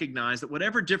 we recognize that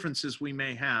whatever differences we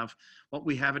may have, what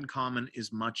we have in common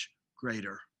is much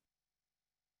greater.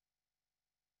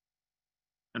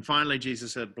 And finally,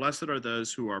 Jesus said, "Blessed are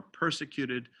those who are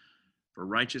persecuted for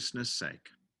righteousness'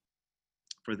 sake,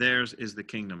 for theirs is the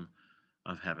kingdom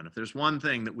of heaven." If there's one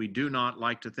thing that we do not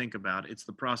like to think about, it's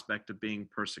the prospect of being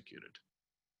persecuted.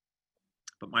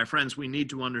 But my friends, we need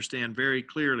to understand very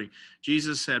clearly,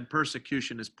 Jesus said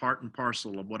persecution is part and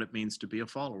parcel of what it means to be a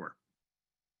follower.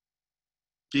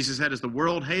 Jesus said, "As the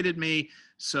world hated me,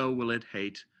 so will it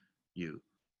hate you."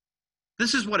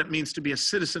 This is what it means to be a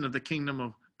citizen of the kingdom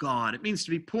of God. It means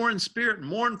to be poor in spirit,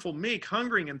 mournful, meek,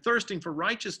 hungering and thirsting for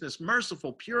righteousness,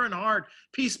 merciful, pure in heart,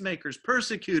 peacemakers,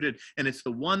 persecuted. And it's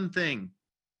the one thing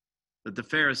that the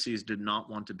Pharisees did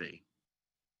not want to be.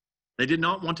 They did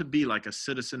not want to be like a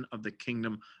citizen of the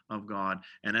kingdom of God.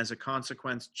 And as a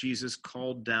consequence, Jesus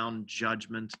called down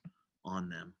judgment on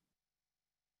them.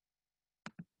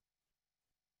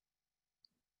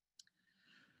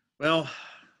 Well,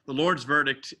 the Lord's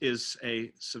verdict is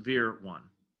a severe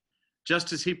one.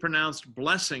 Just as he pronounced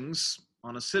blessings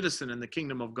on a citizen in the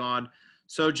kingdom of God,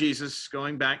 so Jesus,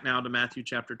 going back now to Matthew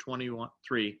chapter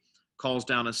 23, calls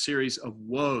down a series of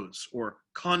woes or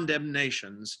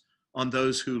condemnations on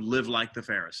those who live like the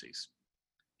Pharisees.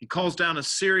 He calls down a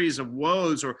series of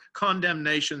woes or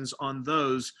condemnations on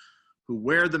those who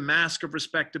wear the mask of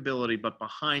respectability, but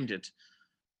behind it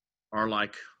are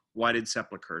like whited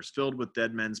sepulchres filled with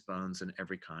dead men's bones and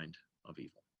every kind of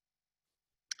evil.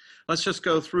 Let's just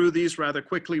go through these rather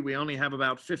quickly. We only have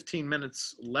about 15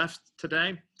 minutes left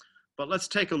today, but let's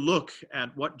take a look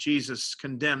at what Jesus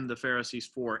condemned the Pharisees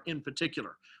for in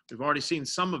particular. We've already seen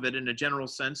some of it in a general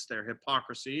sense, their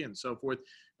hypocrisy and so forth,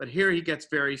 but here he gets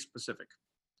very specific.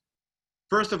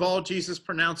 First of all, Jesus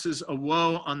pronounces a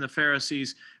woe on the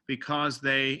Pharisees because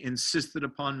they insisted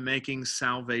upon making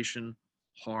salvation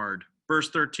hard. Verse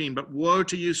 13, "But woe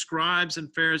to you, scribes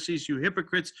and Pharisees, you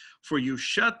hypocrites, for you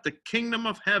shut the kingdom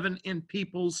of heaven in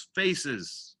people's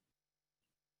faces.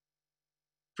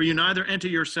 For you neither enter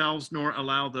yourselves nor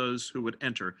allow those who would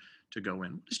enter to go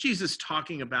in." What is Jesus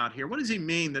talking about here? What does he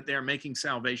mean that they're making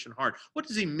salvation hard? What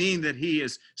does he mean that he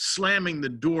is slamming the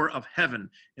door of heaven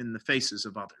in the faces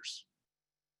of others?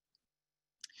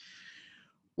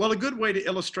 Well, a good way to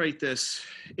illustrate this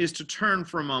is to turn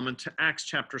for a moment to Acts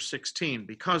chapter 16,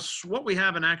 because what we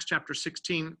have in Acts chapter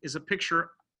 16 is a picture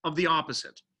of the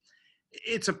opposite.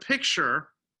 It's a picture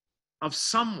of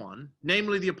someone,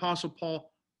 namely the Apostle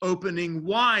Paul, opening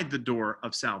wide the door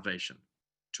of salvation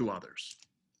to others.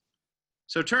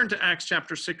 So turn to Acts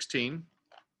chapter 16.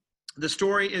 The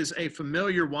story is a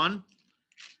familiar one.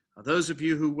 Those of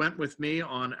you who went with me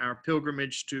on our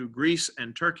pilgrimage to Greece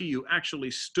and Turkey, you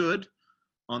actually stood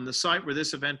on the site where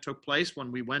this event took place when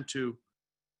we went to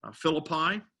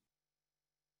Philippi.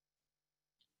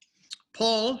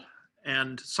 Paul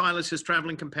and Silas, his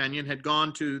traveling companion, had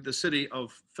gone to the city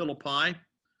of Philippi.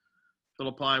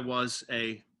 Philippi was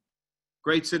a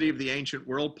great city of the ancient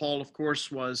world. Paul, of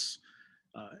course, was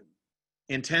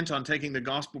intent on taking the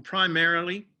gospel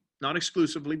primarily, not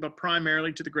exclusively, but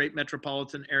primarily to the great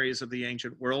metropolitan areas of the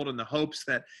ancient world, in the hopes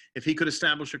that if he could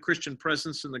establish a Christian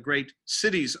presence in the great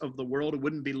cities of the world, it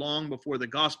wouldn't be long before the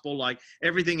gospel, like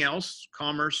everything else,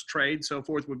 commerce, trade, so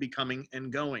forth, would be coming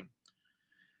and going.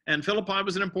 And Philippi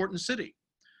was an important city.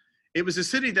 It was a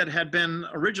city that had been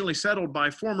originally settled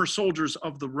by former soldiers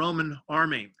of the Roman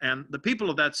army, and the people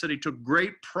of that city took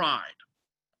great pride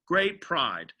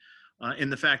in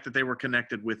the fact that they were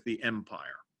connected with the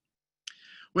empire.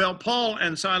 Well, Paul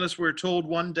and Silas, we're told,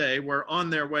 one day were on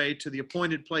their way to the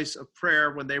appointed place of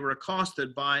prayer when they were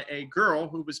accosted by a girl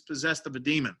who was possessed of a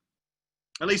demon.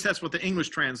 At least that's what the English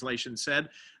translation said.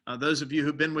 Those of you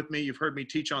who've been with me, you've heard me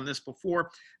teach on this before.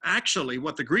 Actually,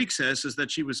 what the Greek says is that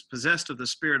she was possessed of the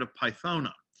spirit of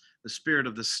Pythona, the spirit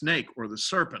of the snake or the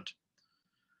serpent.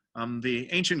 The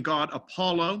ancient god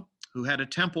Apollo, who had a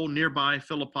temple nearby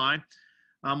Philippi,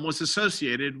 was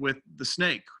associated with the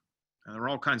snake. There are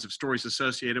all kinds of stories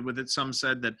associated with it. Some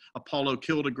said that Apollo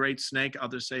killed a great snake.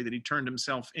 Others say that he turned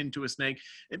himself into a snake.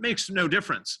 It makes no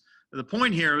difference. The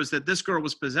point here is that this girl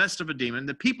was possessed of a demon.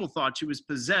 The people thought she was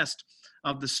possessed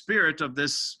of the spirit of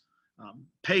this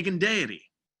pagan deity.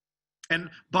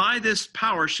 And by this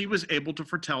power, she was able to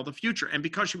foretell the future. And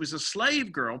because she was a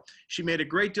slave girl, she made a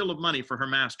great deal of money for her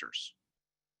masters.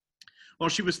 Well,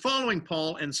 she was following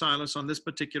Paul and Silas on this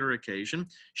particular occasion,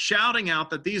 shouting out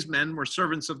that these men were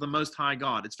servants of the Most High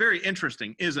God. It's very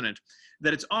interesting, isn't it,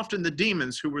 that it's often the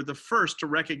demons who were the first to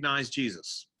recognize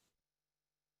Jesus.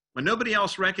 When nobody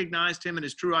else recognized him and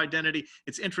his true identity,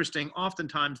 it's interesting,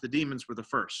 oftentimes the demons were the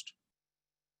first.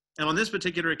 And on this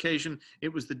particular occasion,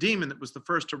 it was the demon that was the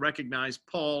first to recognize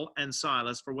Paul and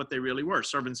Silas for what they really were,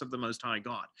 servants of the Most High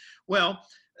God. Well,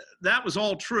 that was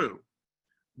all true.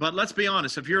 But let's be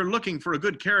honest, if you're looking for a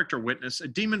good character witness, a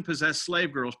demon-possessed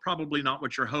slave girl is probably not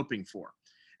what you're hoping for.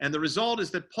 And the result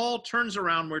is that Paul turns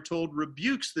around, we're told,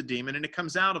 rebukes the demon, and it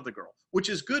comes out of the girl, which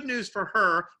is good news for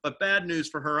her, but bad news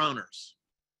for her owners.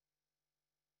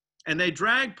 And they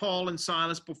drag Paul and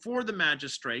Silas before the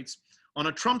magistrates on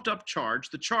a trumped-up charge,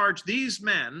 the charge these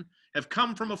men have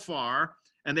come from afar,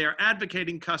 and they are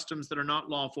advocating customs that are not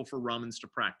lawful for Romans to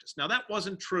practice. Now, that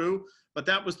wasn't true, but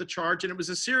that was the charge, and it was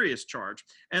a serious charge.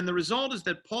 And the result is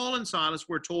that Paul and Silas,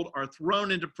 we're told, are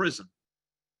thrown into prison,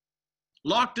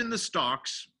 locked in the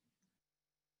stocks,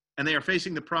 and they are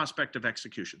facing the prospect of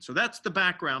execution. So that's the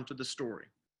background to the story.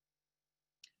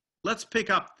 Let's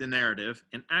pick up the narrative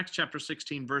in Acts chapter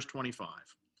 16, verse 25.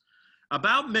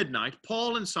 About midnight,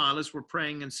 Paul and Silas were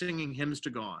praying and singing hymns to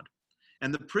God,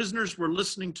 and the prisoners were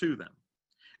listening to them.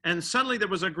 And suddenly there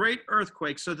was a great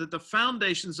earthquake, so that the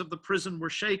foundations of the prison were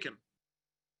shaken.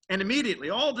 And immediately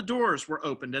all the doors were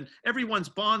opened, and everyone's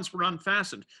bonds were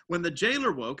unfastened. When the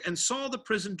jailer woke and saw the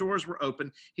prison doors were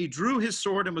open, he drew his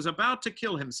sword and was about to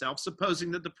kill himself,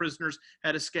 supposing that the prisoners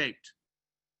had escaped.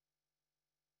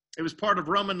 It was part of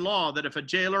Roman law that if a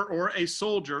jailer or a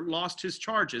soldier lost his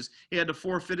charges, he had to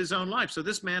forfeit his own life. So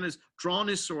this man has drawn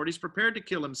his sword. He's prepared to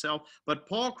kill himself. But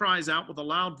Paul cries out with a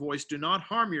loud voice, "Do not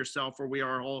harm yourself, for we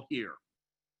are all here."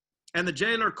 And the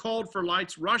jailer called for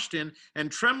lights, rushed in,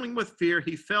 and trembling with fear,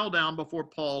 he fell down before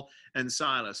Paul and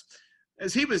Silas.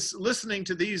 As he was listening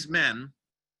to these men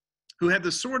who had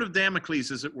the sword of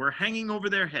Damocles, as it were, hanging over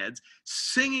their heads,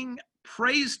 singing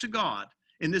praise to God,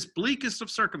 in this bleakest of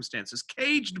circumstances,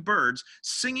 caged birds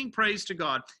singing praise to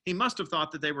God, he must have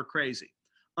thought that they were crazy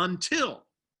until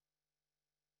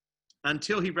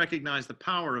he recognized the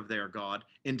power of their God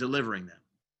in delivering them.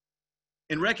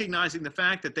 In recognizing the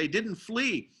fact that they didn't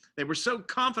flee, they were so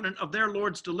confident of their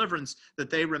Lord's deliverance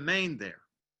that they remained there.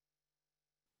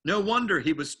 No wonder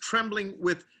he was trembling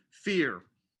with fear.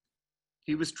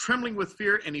 He was trembling with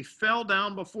fear, and he fell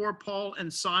down before Paul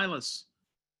and Silas.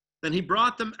 Then he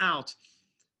brought them out.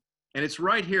 And it's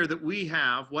right here that we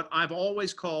have what I've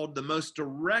always called the most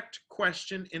direct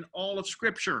question in all of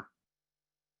Scripture.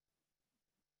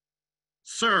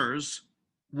 Sirs,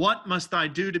 what must I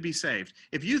do to be saved?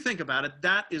 If you think about it,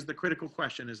 that is the critical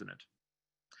question, isn't it?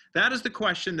 That is the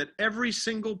question that every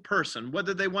single person,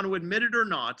 whether they want to admit it or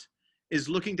not, is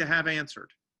looking to have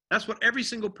answered. That's what every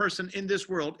single person in this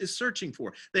world is searching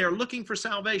for. They are looking for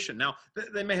salvation. Now,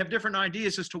 they may have different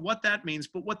ideas as to what that means,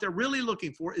 but what they're really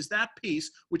looking for is that peace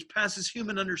which passes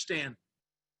human understanding.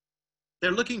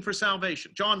 They're looking for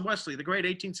salvation. John Wesley, the great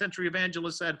 18th century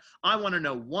evangelist, said, I want to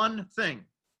know one thing.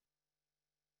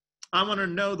 I want to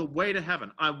know the way to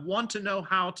heaven. I want to know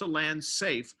how to land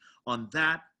safe on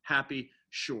that happy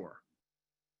shore.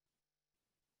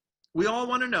 We all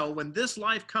want to know when this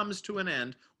life comes to an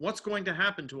end, what's going to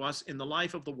happen to us in the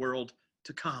life of the world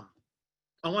to come.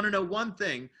 I want to know one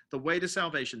thing, the way to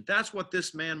salvation. That's what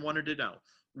this man wanted to know.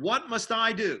 What must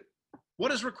I do?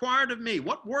 What is required of me?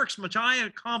 What works must I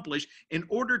accomplish in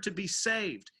order to be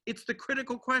saved? It's the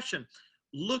critical question.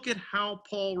 Look at how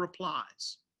Paul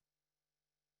replies.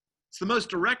 It's the most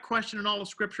direct question in all of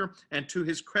Scripture, and to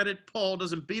his credit, Paul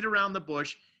doesn't beat around the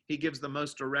bush. He gives the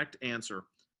most direct answer.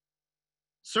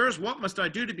 Sirs, what must I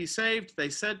do to be saved? They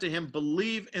said to him,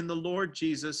 believe in the Lord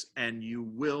Jesus, and you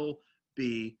will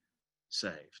be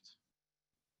saved.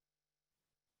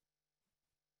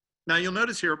 Now, you'll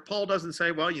notice here, Paul doesn't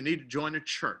say, well, you need to join a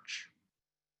church,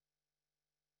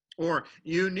 or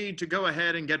you need to go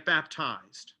ahead and get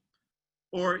baptized,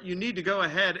 or you need to go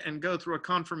ahead and go through a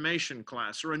confirmation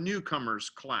class or a newcomer's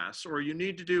class, or you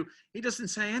need to do, he doesn't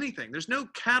say anything. There's no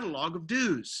catalog of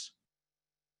dues.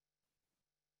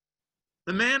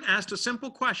 The man asked a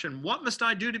simple question, what must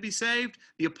I do to be saved?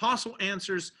 The apostle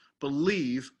answers,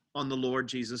 believe on the Lord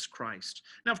Jesus Christ.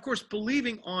 Now, of course,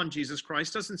 believing on Jesus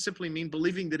Christ doesn't simply mean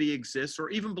believing that he exists or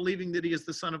even believing that he is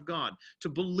the Son of God. To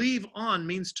believe on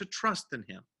means to trust in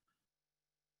him.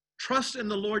 Trust in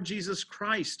the Lord Jesus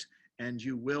Christ, and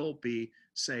you will be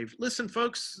saved. Listen,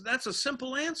 folks, that's a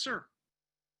simple answer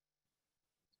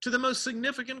to the most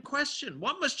significant question.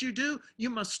 What must you do?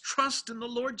 You must trust in the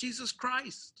Lord Jesus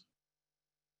Christ.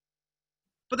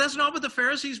 But that's not what the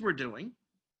Pharisees were doing.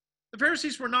 The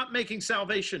Pharisees were not making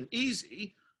salvation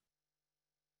easy.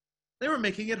 They were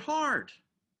making it hard.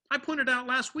 I pointed out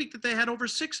last week that they had over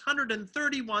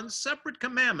 631 separate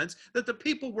commandments that the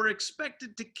people were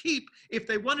expected to keep if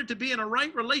they wanted to be in a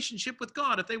right relationship with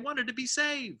God, if they wanted to be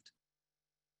saved.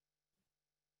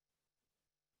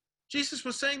 Jesus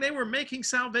was saying they were making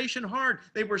salvation hard.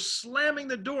 They were slamming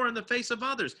the door in the face of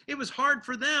others. It was hard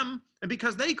for them, and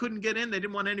because they couldn't get in, they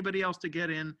didn't want anybody else to get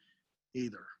in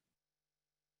either.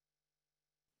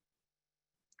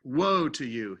 Woe to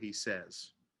you, he says,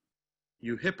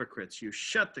 you hypocrites, you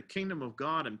shut the kingdom of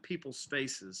God in people's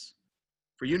faces,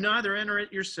 for you neither enter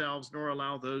it yourselves nor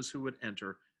allow those who would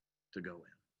enter to go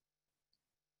in.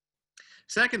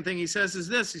 Second thing he says is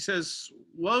this, he says,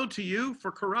 woe to you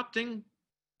for corrupting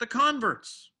the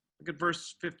converts. Look at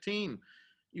verse 15.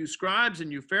 You scribes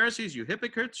and you Pharisees, you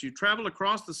hypocrites, you travel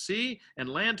across the sea and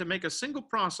land to make a single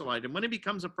proselyte. And when he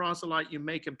becomes a proselyte, you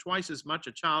make him twice as much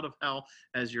a child of hell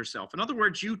as yourself. In other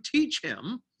words, you teach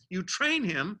him, you train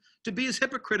him to be as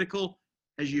hypocritical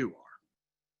as you are.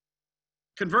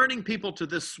 Converting people to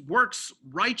this works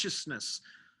righteousness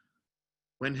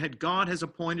when God has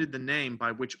appointed the name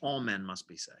by which all men must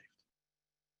be saved.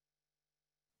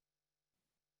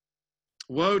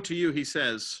 Woe to you, he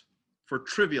says, for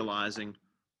trivializing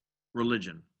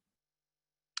religion,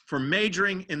 for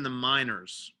majoring in the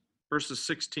minors, verses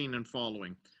 16 and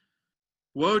following.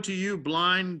 Woe to you,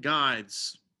 blind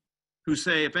guides, who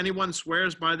say, if anyone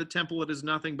swears by the temple, it is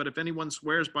nothing, but if anyone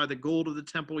swears by the gold of the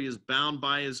temple, he is bound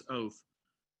by his oath.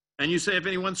 And you say, if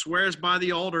anyone swears by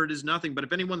the altar, it is nothing, but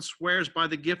if anyone swears by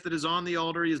the gift that is on the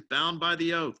altar, he is bound by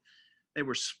the oath. They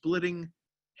were splitting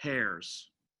hairs.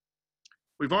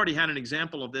 We've already had an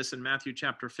example of this in Matthew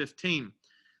chapter 15.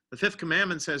 The fifth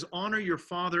commandment says, honor your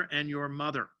father and your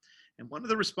mother. And one of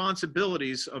the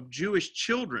responsibilities of Jewish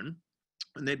children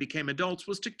when they became adults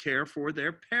was to care for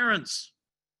their parents.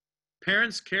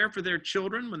 Parents care for their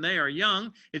children when they are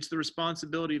young. It's the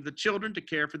responsibility of the children to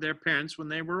care for their parents when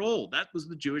they were old. That was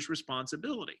the Jewish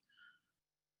responsibility.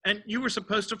 And you were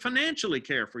supposed to financially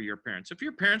care for your parents. If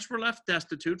your parents were left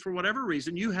destitute for whatever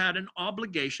reason, you had an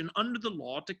obligation under the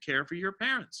law to care for your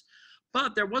parents.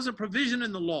 But there was a provision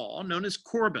in the law known as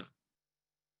Corban,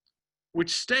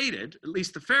 which stated, at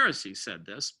least the Pharisees said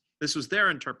this was their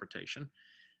interpretation,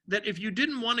 that if you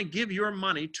didn't want to give your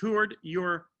money toward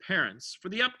your parents for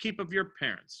the upkeep of your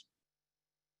parents,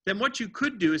 then what you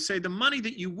could do is say the money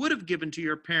that you would have given to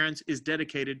your parents is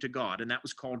dedicated to God, and that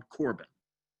was called Corban.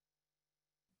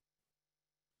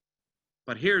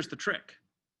 But here's the trick.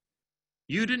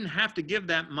 You didn't have to give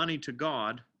that money to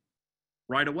God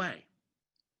right away.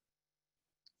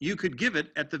 you could give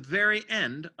it at the very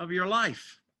end of your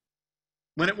life,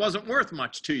 when it wasn't worth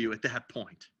much to you at that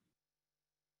point.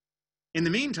 In the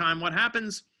meantime, what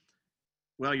happens?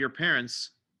 Well, your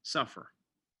parents suffer,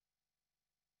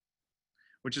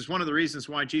 which is one of the reasons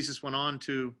why Jesus went on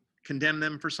to condemn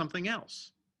them for something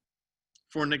else,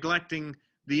 for neglecting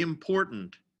the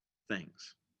important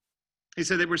things. He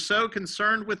said they were so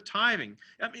concerned with tithing.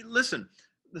 I mean, listen,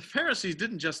 the Pharisees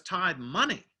didn't just tithe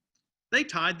money. They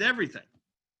tithed everything.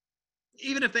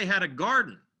 Even if they had a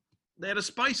garden, they had a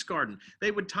spice garden,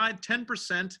 they would tithe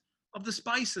 10% of the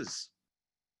spices.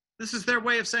 This is their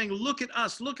way of saying, look at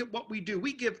us, look at what we do.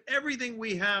 We give everything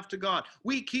we have to God.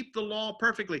 We keep the law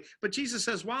perfectly. But Jesus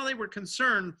says, while they were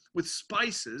concerned with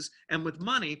spices and with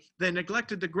money, they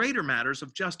neglected the greater matters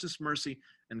of justice, mercy,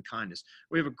 and kindness.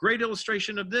 We have a great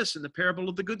illustration of this in the parable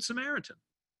of the Good Samaritan.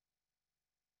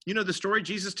 You know the story?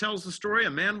 Jesus tells the story.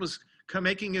 A man was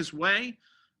making his way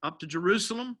up to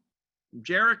Jerusalem,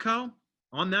 Jericho,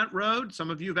 on that road.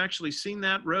 Some of you have actually seen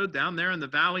that road down there in the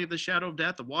valley of the shadow of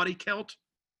death, the Wadi Kelt.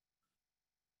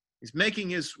 He's making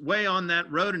his way on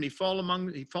that road, and he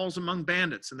falls among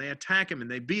bandits, and they attack him, and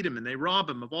they beat him, and they rob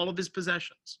him of all of his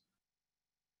possessions.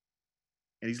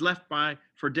 And he's left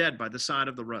for dead by the side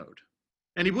of the road.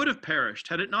 And he would have perished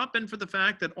had it not been for the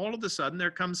fact that all of a sudden there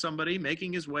comes somebody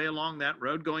making his way along that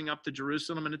road, going up to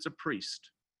Jerusalem, and it's a priest.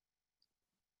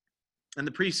 And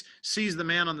the priest sees the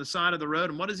man on the side of the road,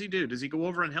 and what does he do? Does he go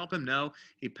over and help him? No,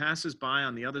 he passes by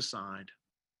on the other side.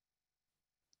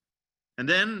 And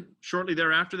then shortly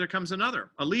thereafter, there comes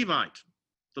another, a Levite.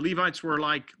 The Levites were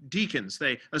like deacons.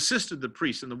 They assisted the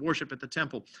priests in the worship at the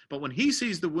temple. But when he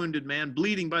sees the wounded man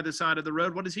bleeding by the side of the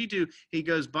road, what does he do? He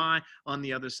goes by on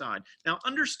the other side. Now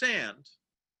understand,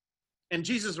 and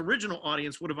Jesus' original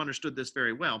audience would have understood this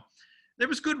very well, there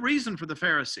was good reason for the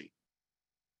Pharisee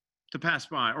to pass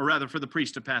by, or rather for the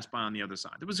priest to pass by on the other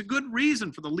side. There was a good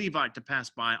reason for the Levite to pass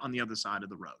by on the other side of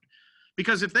the road.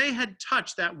 Because if they had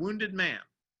touched that wounded man,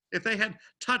 if they had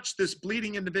touched this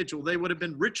bleeding individual, they would have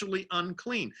been ritually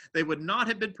unclean. They would not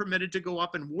have been permitted to go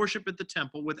up and worship at the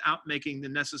temple without making the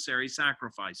necessary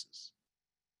sacrifices.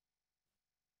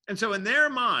 And so in their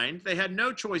mind, they had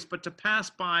no choice but to pass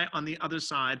by on the other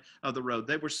side of the road.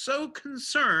 They were so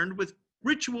concerned with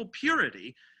ritual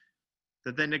purity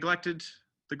that they neglected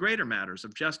the greater matters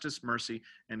of justice, mercy,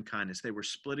 and kindness. They were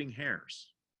splitting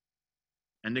hairs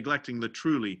and neglecting the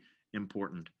truly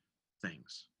important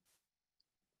things.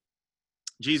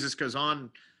 Jesus goes on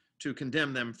to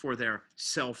condemn them for their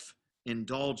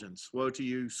self-indulgence. Woe to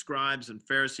you, scribes and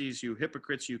Pharisees, you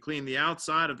hypocrites, you clean the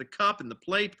outside of the cup and the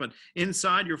plate, but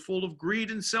inside you're full of greed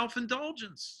and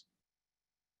self-indulgence.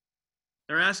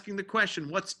 They're asking the question,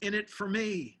 what's in it for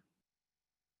me?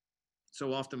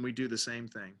 So often we do the same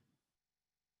thing.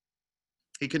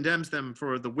 He condemns them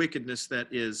for the wickedness that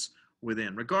is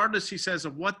within. Regardless, he says,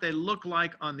 of what they look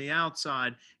like on the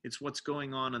outside, it's what's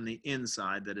going on the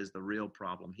inside that is the real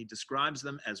problem. He describes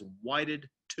them as whited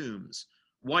tombs,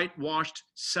 whitewashed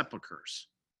sepulchres,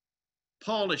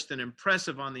 polished and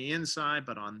impressive on the inside,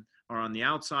 on the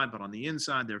outside, but on the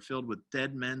inside, they're filled with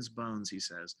dead men's bones, he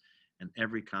says, and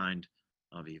every kind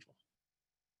of evil.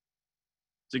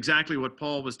 It's exactly what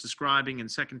Paul was describing in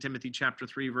 2 Timothy chapter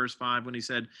 3, verse 5, when he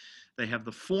said, they have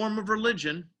the form of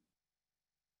religion,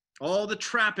 all the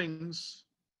trappings,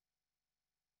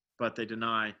 but they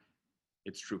deny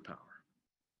its true power.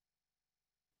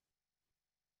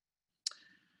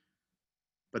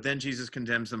 But then Jesus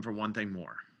condemns them for one thing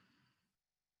more.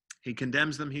 He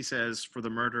condemns them, he says, for the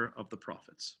murder of the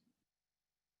prophets.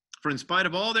 For in spite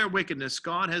of all their wickedness,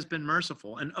 God has been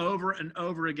merciful, and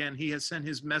over again, he has sent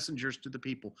his messengers to the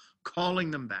people,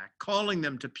 calling them back, calling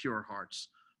them to pure hearts,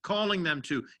 calling them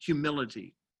to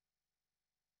humility.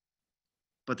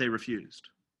 But they refused.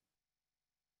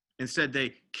 Instead,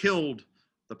 they killed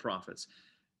the prophets.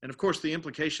 And of course, the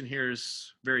implication here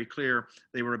is very clear.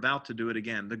 They were about to do it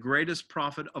again. The greatest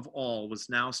prophet of all was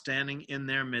now standing in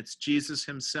their midst, Jesus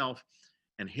himself.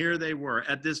 And here they were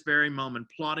at this very moment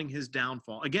plotting his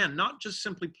downfall. Again, not just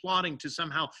simply plotting to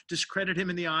somehow discredit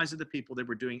him in the eyes of the people. They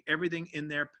were doing everything in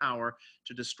their power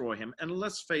to destroy him. And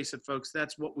let's face it, folks,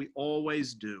 that's what we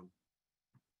always do.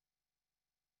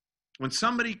 When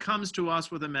somebody comes to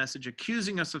us with a message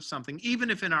accusing us of something, even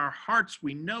if in our hearts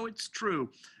we know it's true,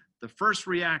 the first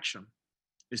reaction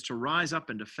is to rise up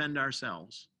and defend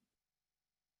ourselves.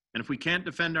 And if we can't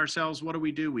defend ourselves, what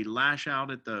do? We lash out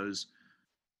at those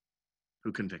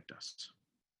who convict us.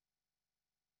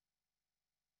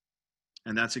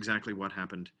 And that's exactly what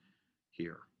happened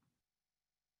here.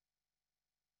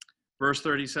 Verse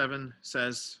 37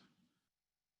 says,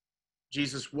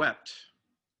 Jesus wept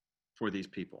for these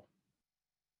people.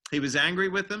 He was angry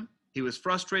with them. He was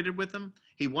frustrated with them.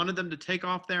 He wanted them to take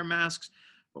off their masks.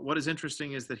 But what is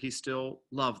interesting is that he still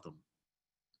loved them.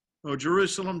 "Oh,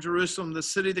 Jerusalem, Jerusalem, the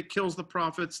city that kills the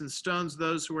prophets and stones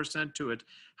those who are sent to it.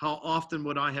 How often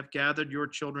would I have gathered your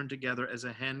children together as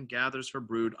a hen gathers her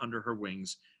brood under her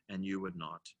wings, and you would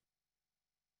not.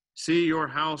 See, your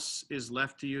house is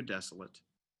left to you desolate.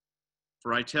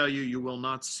 For I tell you, you will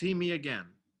not see me again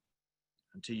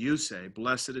until you say,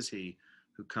 blessed is he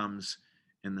who comes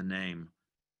in the name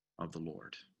of the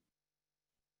Lord."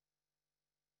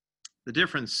 The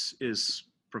difference is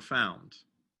profound,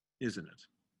 isn't it?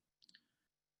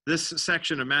 This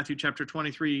section of Matthew chapter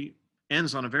 23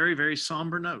 ends on a very, very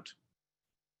somber note.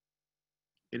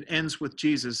 It ends with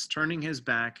Jesus turning his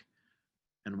back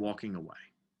and walking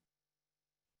away.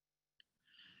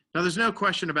 Now, there's no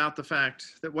question about the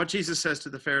fact that what Jesus says to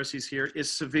the Pharisees here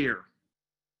is severe.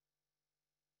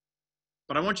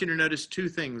 But I want you to notice two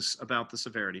things about the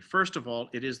severity. First of all,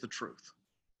 it is the truth.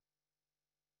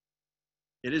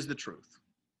 It is the truth.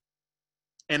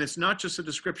 And it's not just a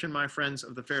description, my friends,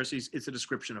 of the Pharisees, it's a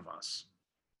description of us.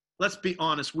 Let's be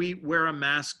honest, we wear a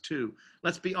mask too.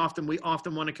 We often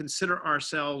want to consider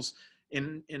ourselves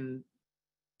in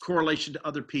correlation to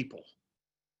other people.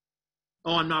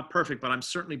 Oh, I'm not perfect, but I'm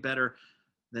certainly better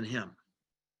than him.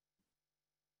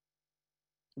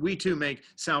 We too make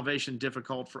salvation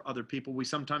difficult for other people. We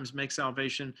sometimes make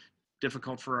salvation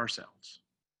difficult for ourselves.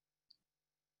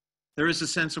 There is a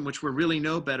sense in which we're really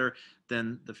no better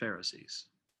than the Pharisees.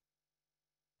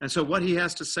 And so what he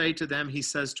has to say to them, he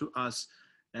says to us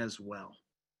as well.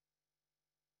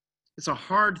 It's a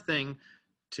hard thing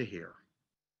to hear.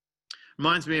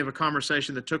 Reminds me of a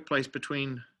conversation that took place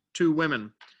between two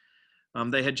women.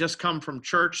 They had just come from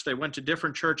church. They went to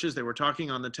different churches. They were talking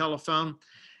on the telephone.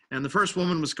 And the first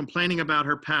woman was complaining about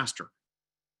her pastor.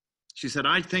 She said,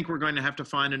 "I think we're going to have to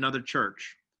find another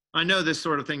church." I know this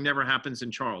sort of thing never happens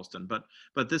in Charleston, but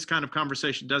this kind of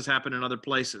conversation does happen in other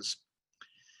places.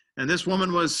 And this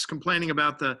woman was complaining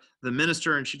about the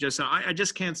minister, and she just said, I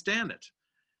just can't stand it.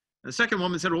 And the second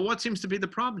woman said, "Well, what seems to be the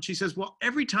problem?" She says, "Well,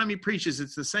 every time he preaches,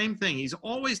 it's the same thing. He's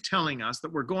always telling us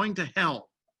that we're going to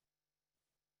hell.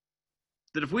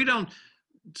 That if we don't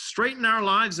straighten our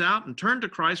lives out and turn to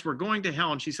Christ, we're going to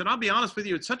hell." And she said, "I'll be honest with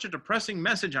you, it's such a depressing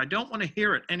message. I don't want to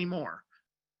hear it anymore."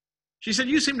 She said,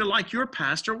 "You seem to like your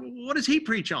pastor. What does he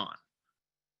preach on?"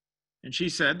 And she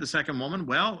said, the second woman,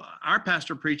 "Well, our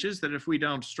pastor preaches that if we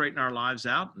don't straighten our lives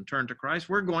out and turn to Christ,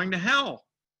 we're going to hell."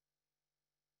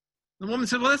 The woman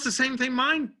said, "Well, that's the same thing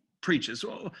mine preaches.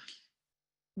 Well,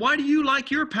 why do you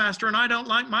like your pastor and I don't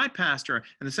like my pastor?"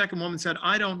 And the second woman said,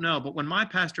 "I don't know, but when my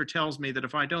pastor tells me that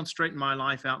if I don't straighten my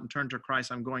life out and turn to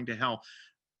Christ, I'm going to hell,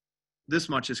 this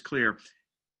much is clear.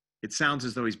 It sounds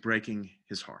as though he's breaking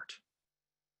his heart."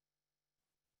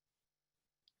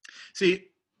 See,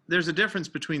 there's a difference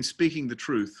between speaking the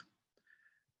truth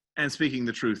and speaking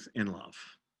the truth in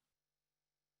love.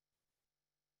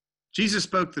 Jesus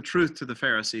spoke the truth to the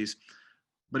Pharisees,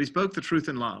 but he spoke the truth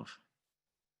in love.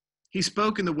 He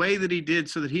spoke in the way that he did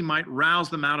so that he might rouse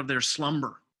them out of their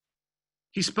slumber.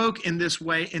 He spoke in this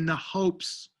way in the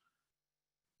hopes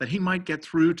that he might get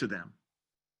through to them,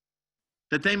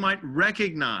 that they might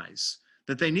recognize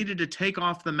that they needed to take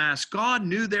off the mask. God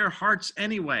knew their hearts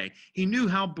anyway. He knew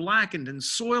how blackened and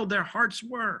soiled their hearts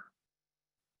were.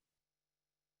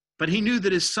 But he knew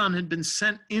that his son had been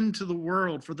sent into the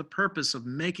world for the purpose of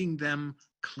making them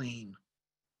clean.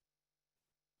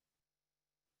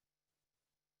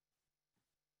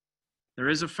 There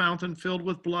is a fountain filled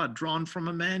with blood drawn from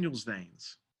Emmanuel's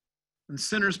veins. And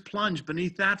sinners plunge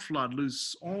beneath that flood,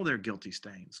 lose all their guilty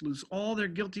stains, lose all their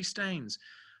guilty stains,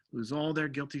 lose all their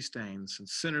guilty stains. And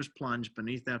sinners plunge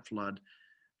beneath that flood,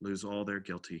 lose all their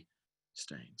guilty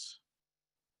stains.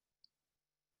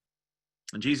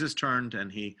 And Jesus turned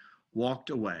and he walked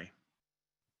away.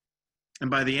 And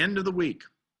by the end of the week,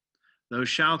 those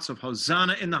shouts of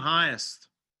Hosanna in the highest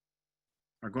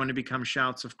are going to become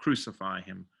shouts of crucify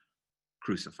him,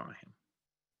 crucify him.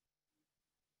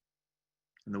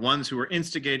 And the ones who are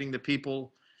instigating the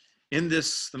people in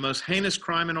this, the most heinous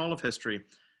crime in all of history,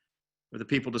 are the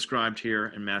people described here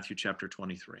in Matthew chapter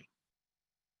 23.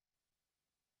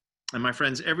 And my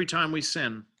friends, every time we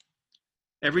sin,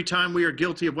 every time we are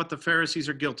guilty of what the Pharisees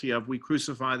are guilty of, we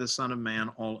crucify the Son of Man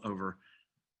all over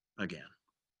again.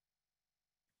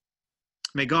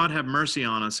 May God have mercy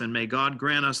on us, and may God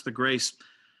grant us the grace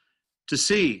to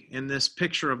see in this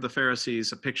picture of the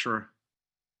Pharisees a picture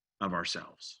of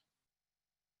ourselves.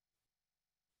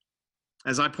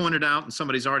 As I pointed out, and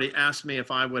somebody's already asked me if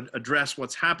I would address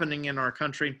what's happening in our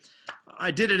country,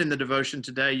 I did it in the devotion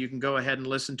today. You can go ahead and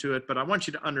listen to it, but I want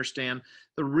you to understand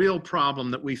the real problem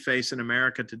that we face in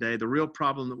America today, the real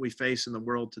problem that we face in the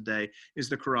world today is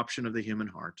the corruption of the human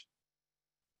heart.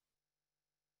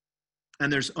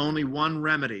 And there's only one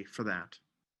remedy for that,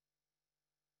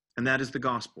 and that is the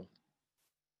gospel.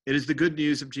 It is the good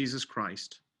news of Jesus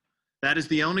Christ. That is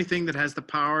the only thing that has the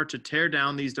power to tear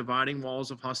down these dividing walls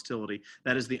of hostility.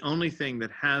 That is the only thing that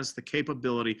has the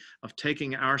capability of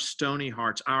taking our stony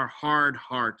hearts, our hard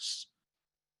hearts,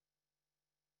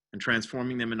 and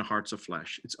transforming them into hearts of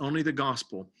flesh. It's only the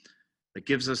gospel that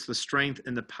gives us the strength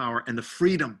and the power and the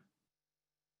freedom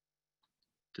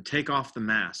to take off the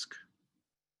mask,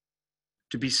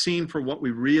 to be seen for what we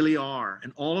really are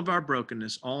in all of our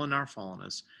brokenness, all in our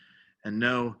fallenness, and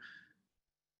know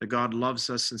that God loves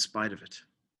us in spite of it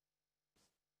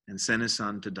and sent his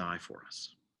son to die for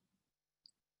us.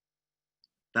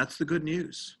 That's the good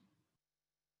news.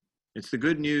 It's the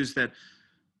good news that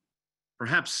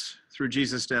perhaps through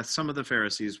Jesus' death, some of the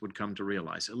Pharisees would come to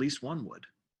realize, at least one would.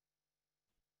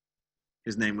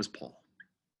 His name was Paul.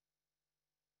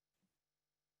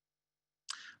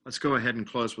 Let's go ahead and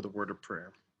close with a word of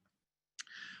prayer.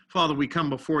 Father, we come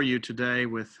before you today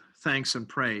with thanks and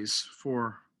praise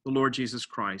for the Lord Jesus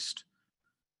Christ.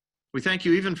 We thank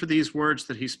you even for these words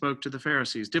that he spoke to the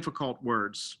Pharisees, difficult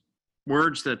words,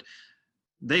 words that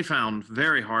they found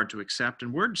very hard to accept,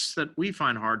 and words that we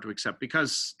find hard to accept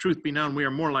because, truth be known, we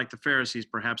are more like the Pharisees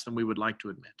perhaps than we would like to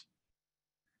admit.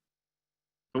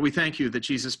 But we thank you that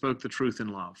Jesus spoke the truth in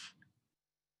love.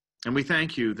 And we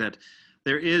thank you that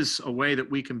there is a way that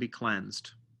we can be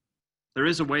cleansed. There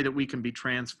is a way that we can be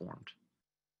transformed.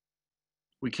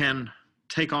 We can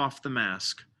take off the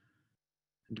mask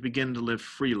and to begin to live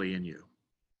freely in you.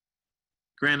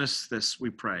 Grant us this, we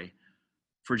pray,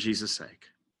 for Jesus' sake.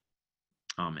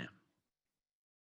 Amen.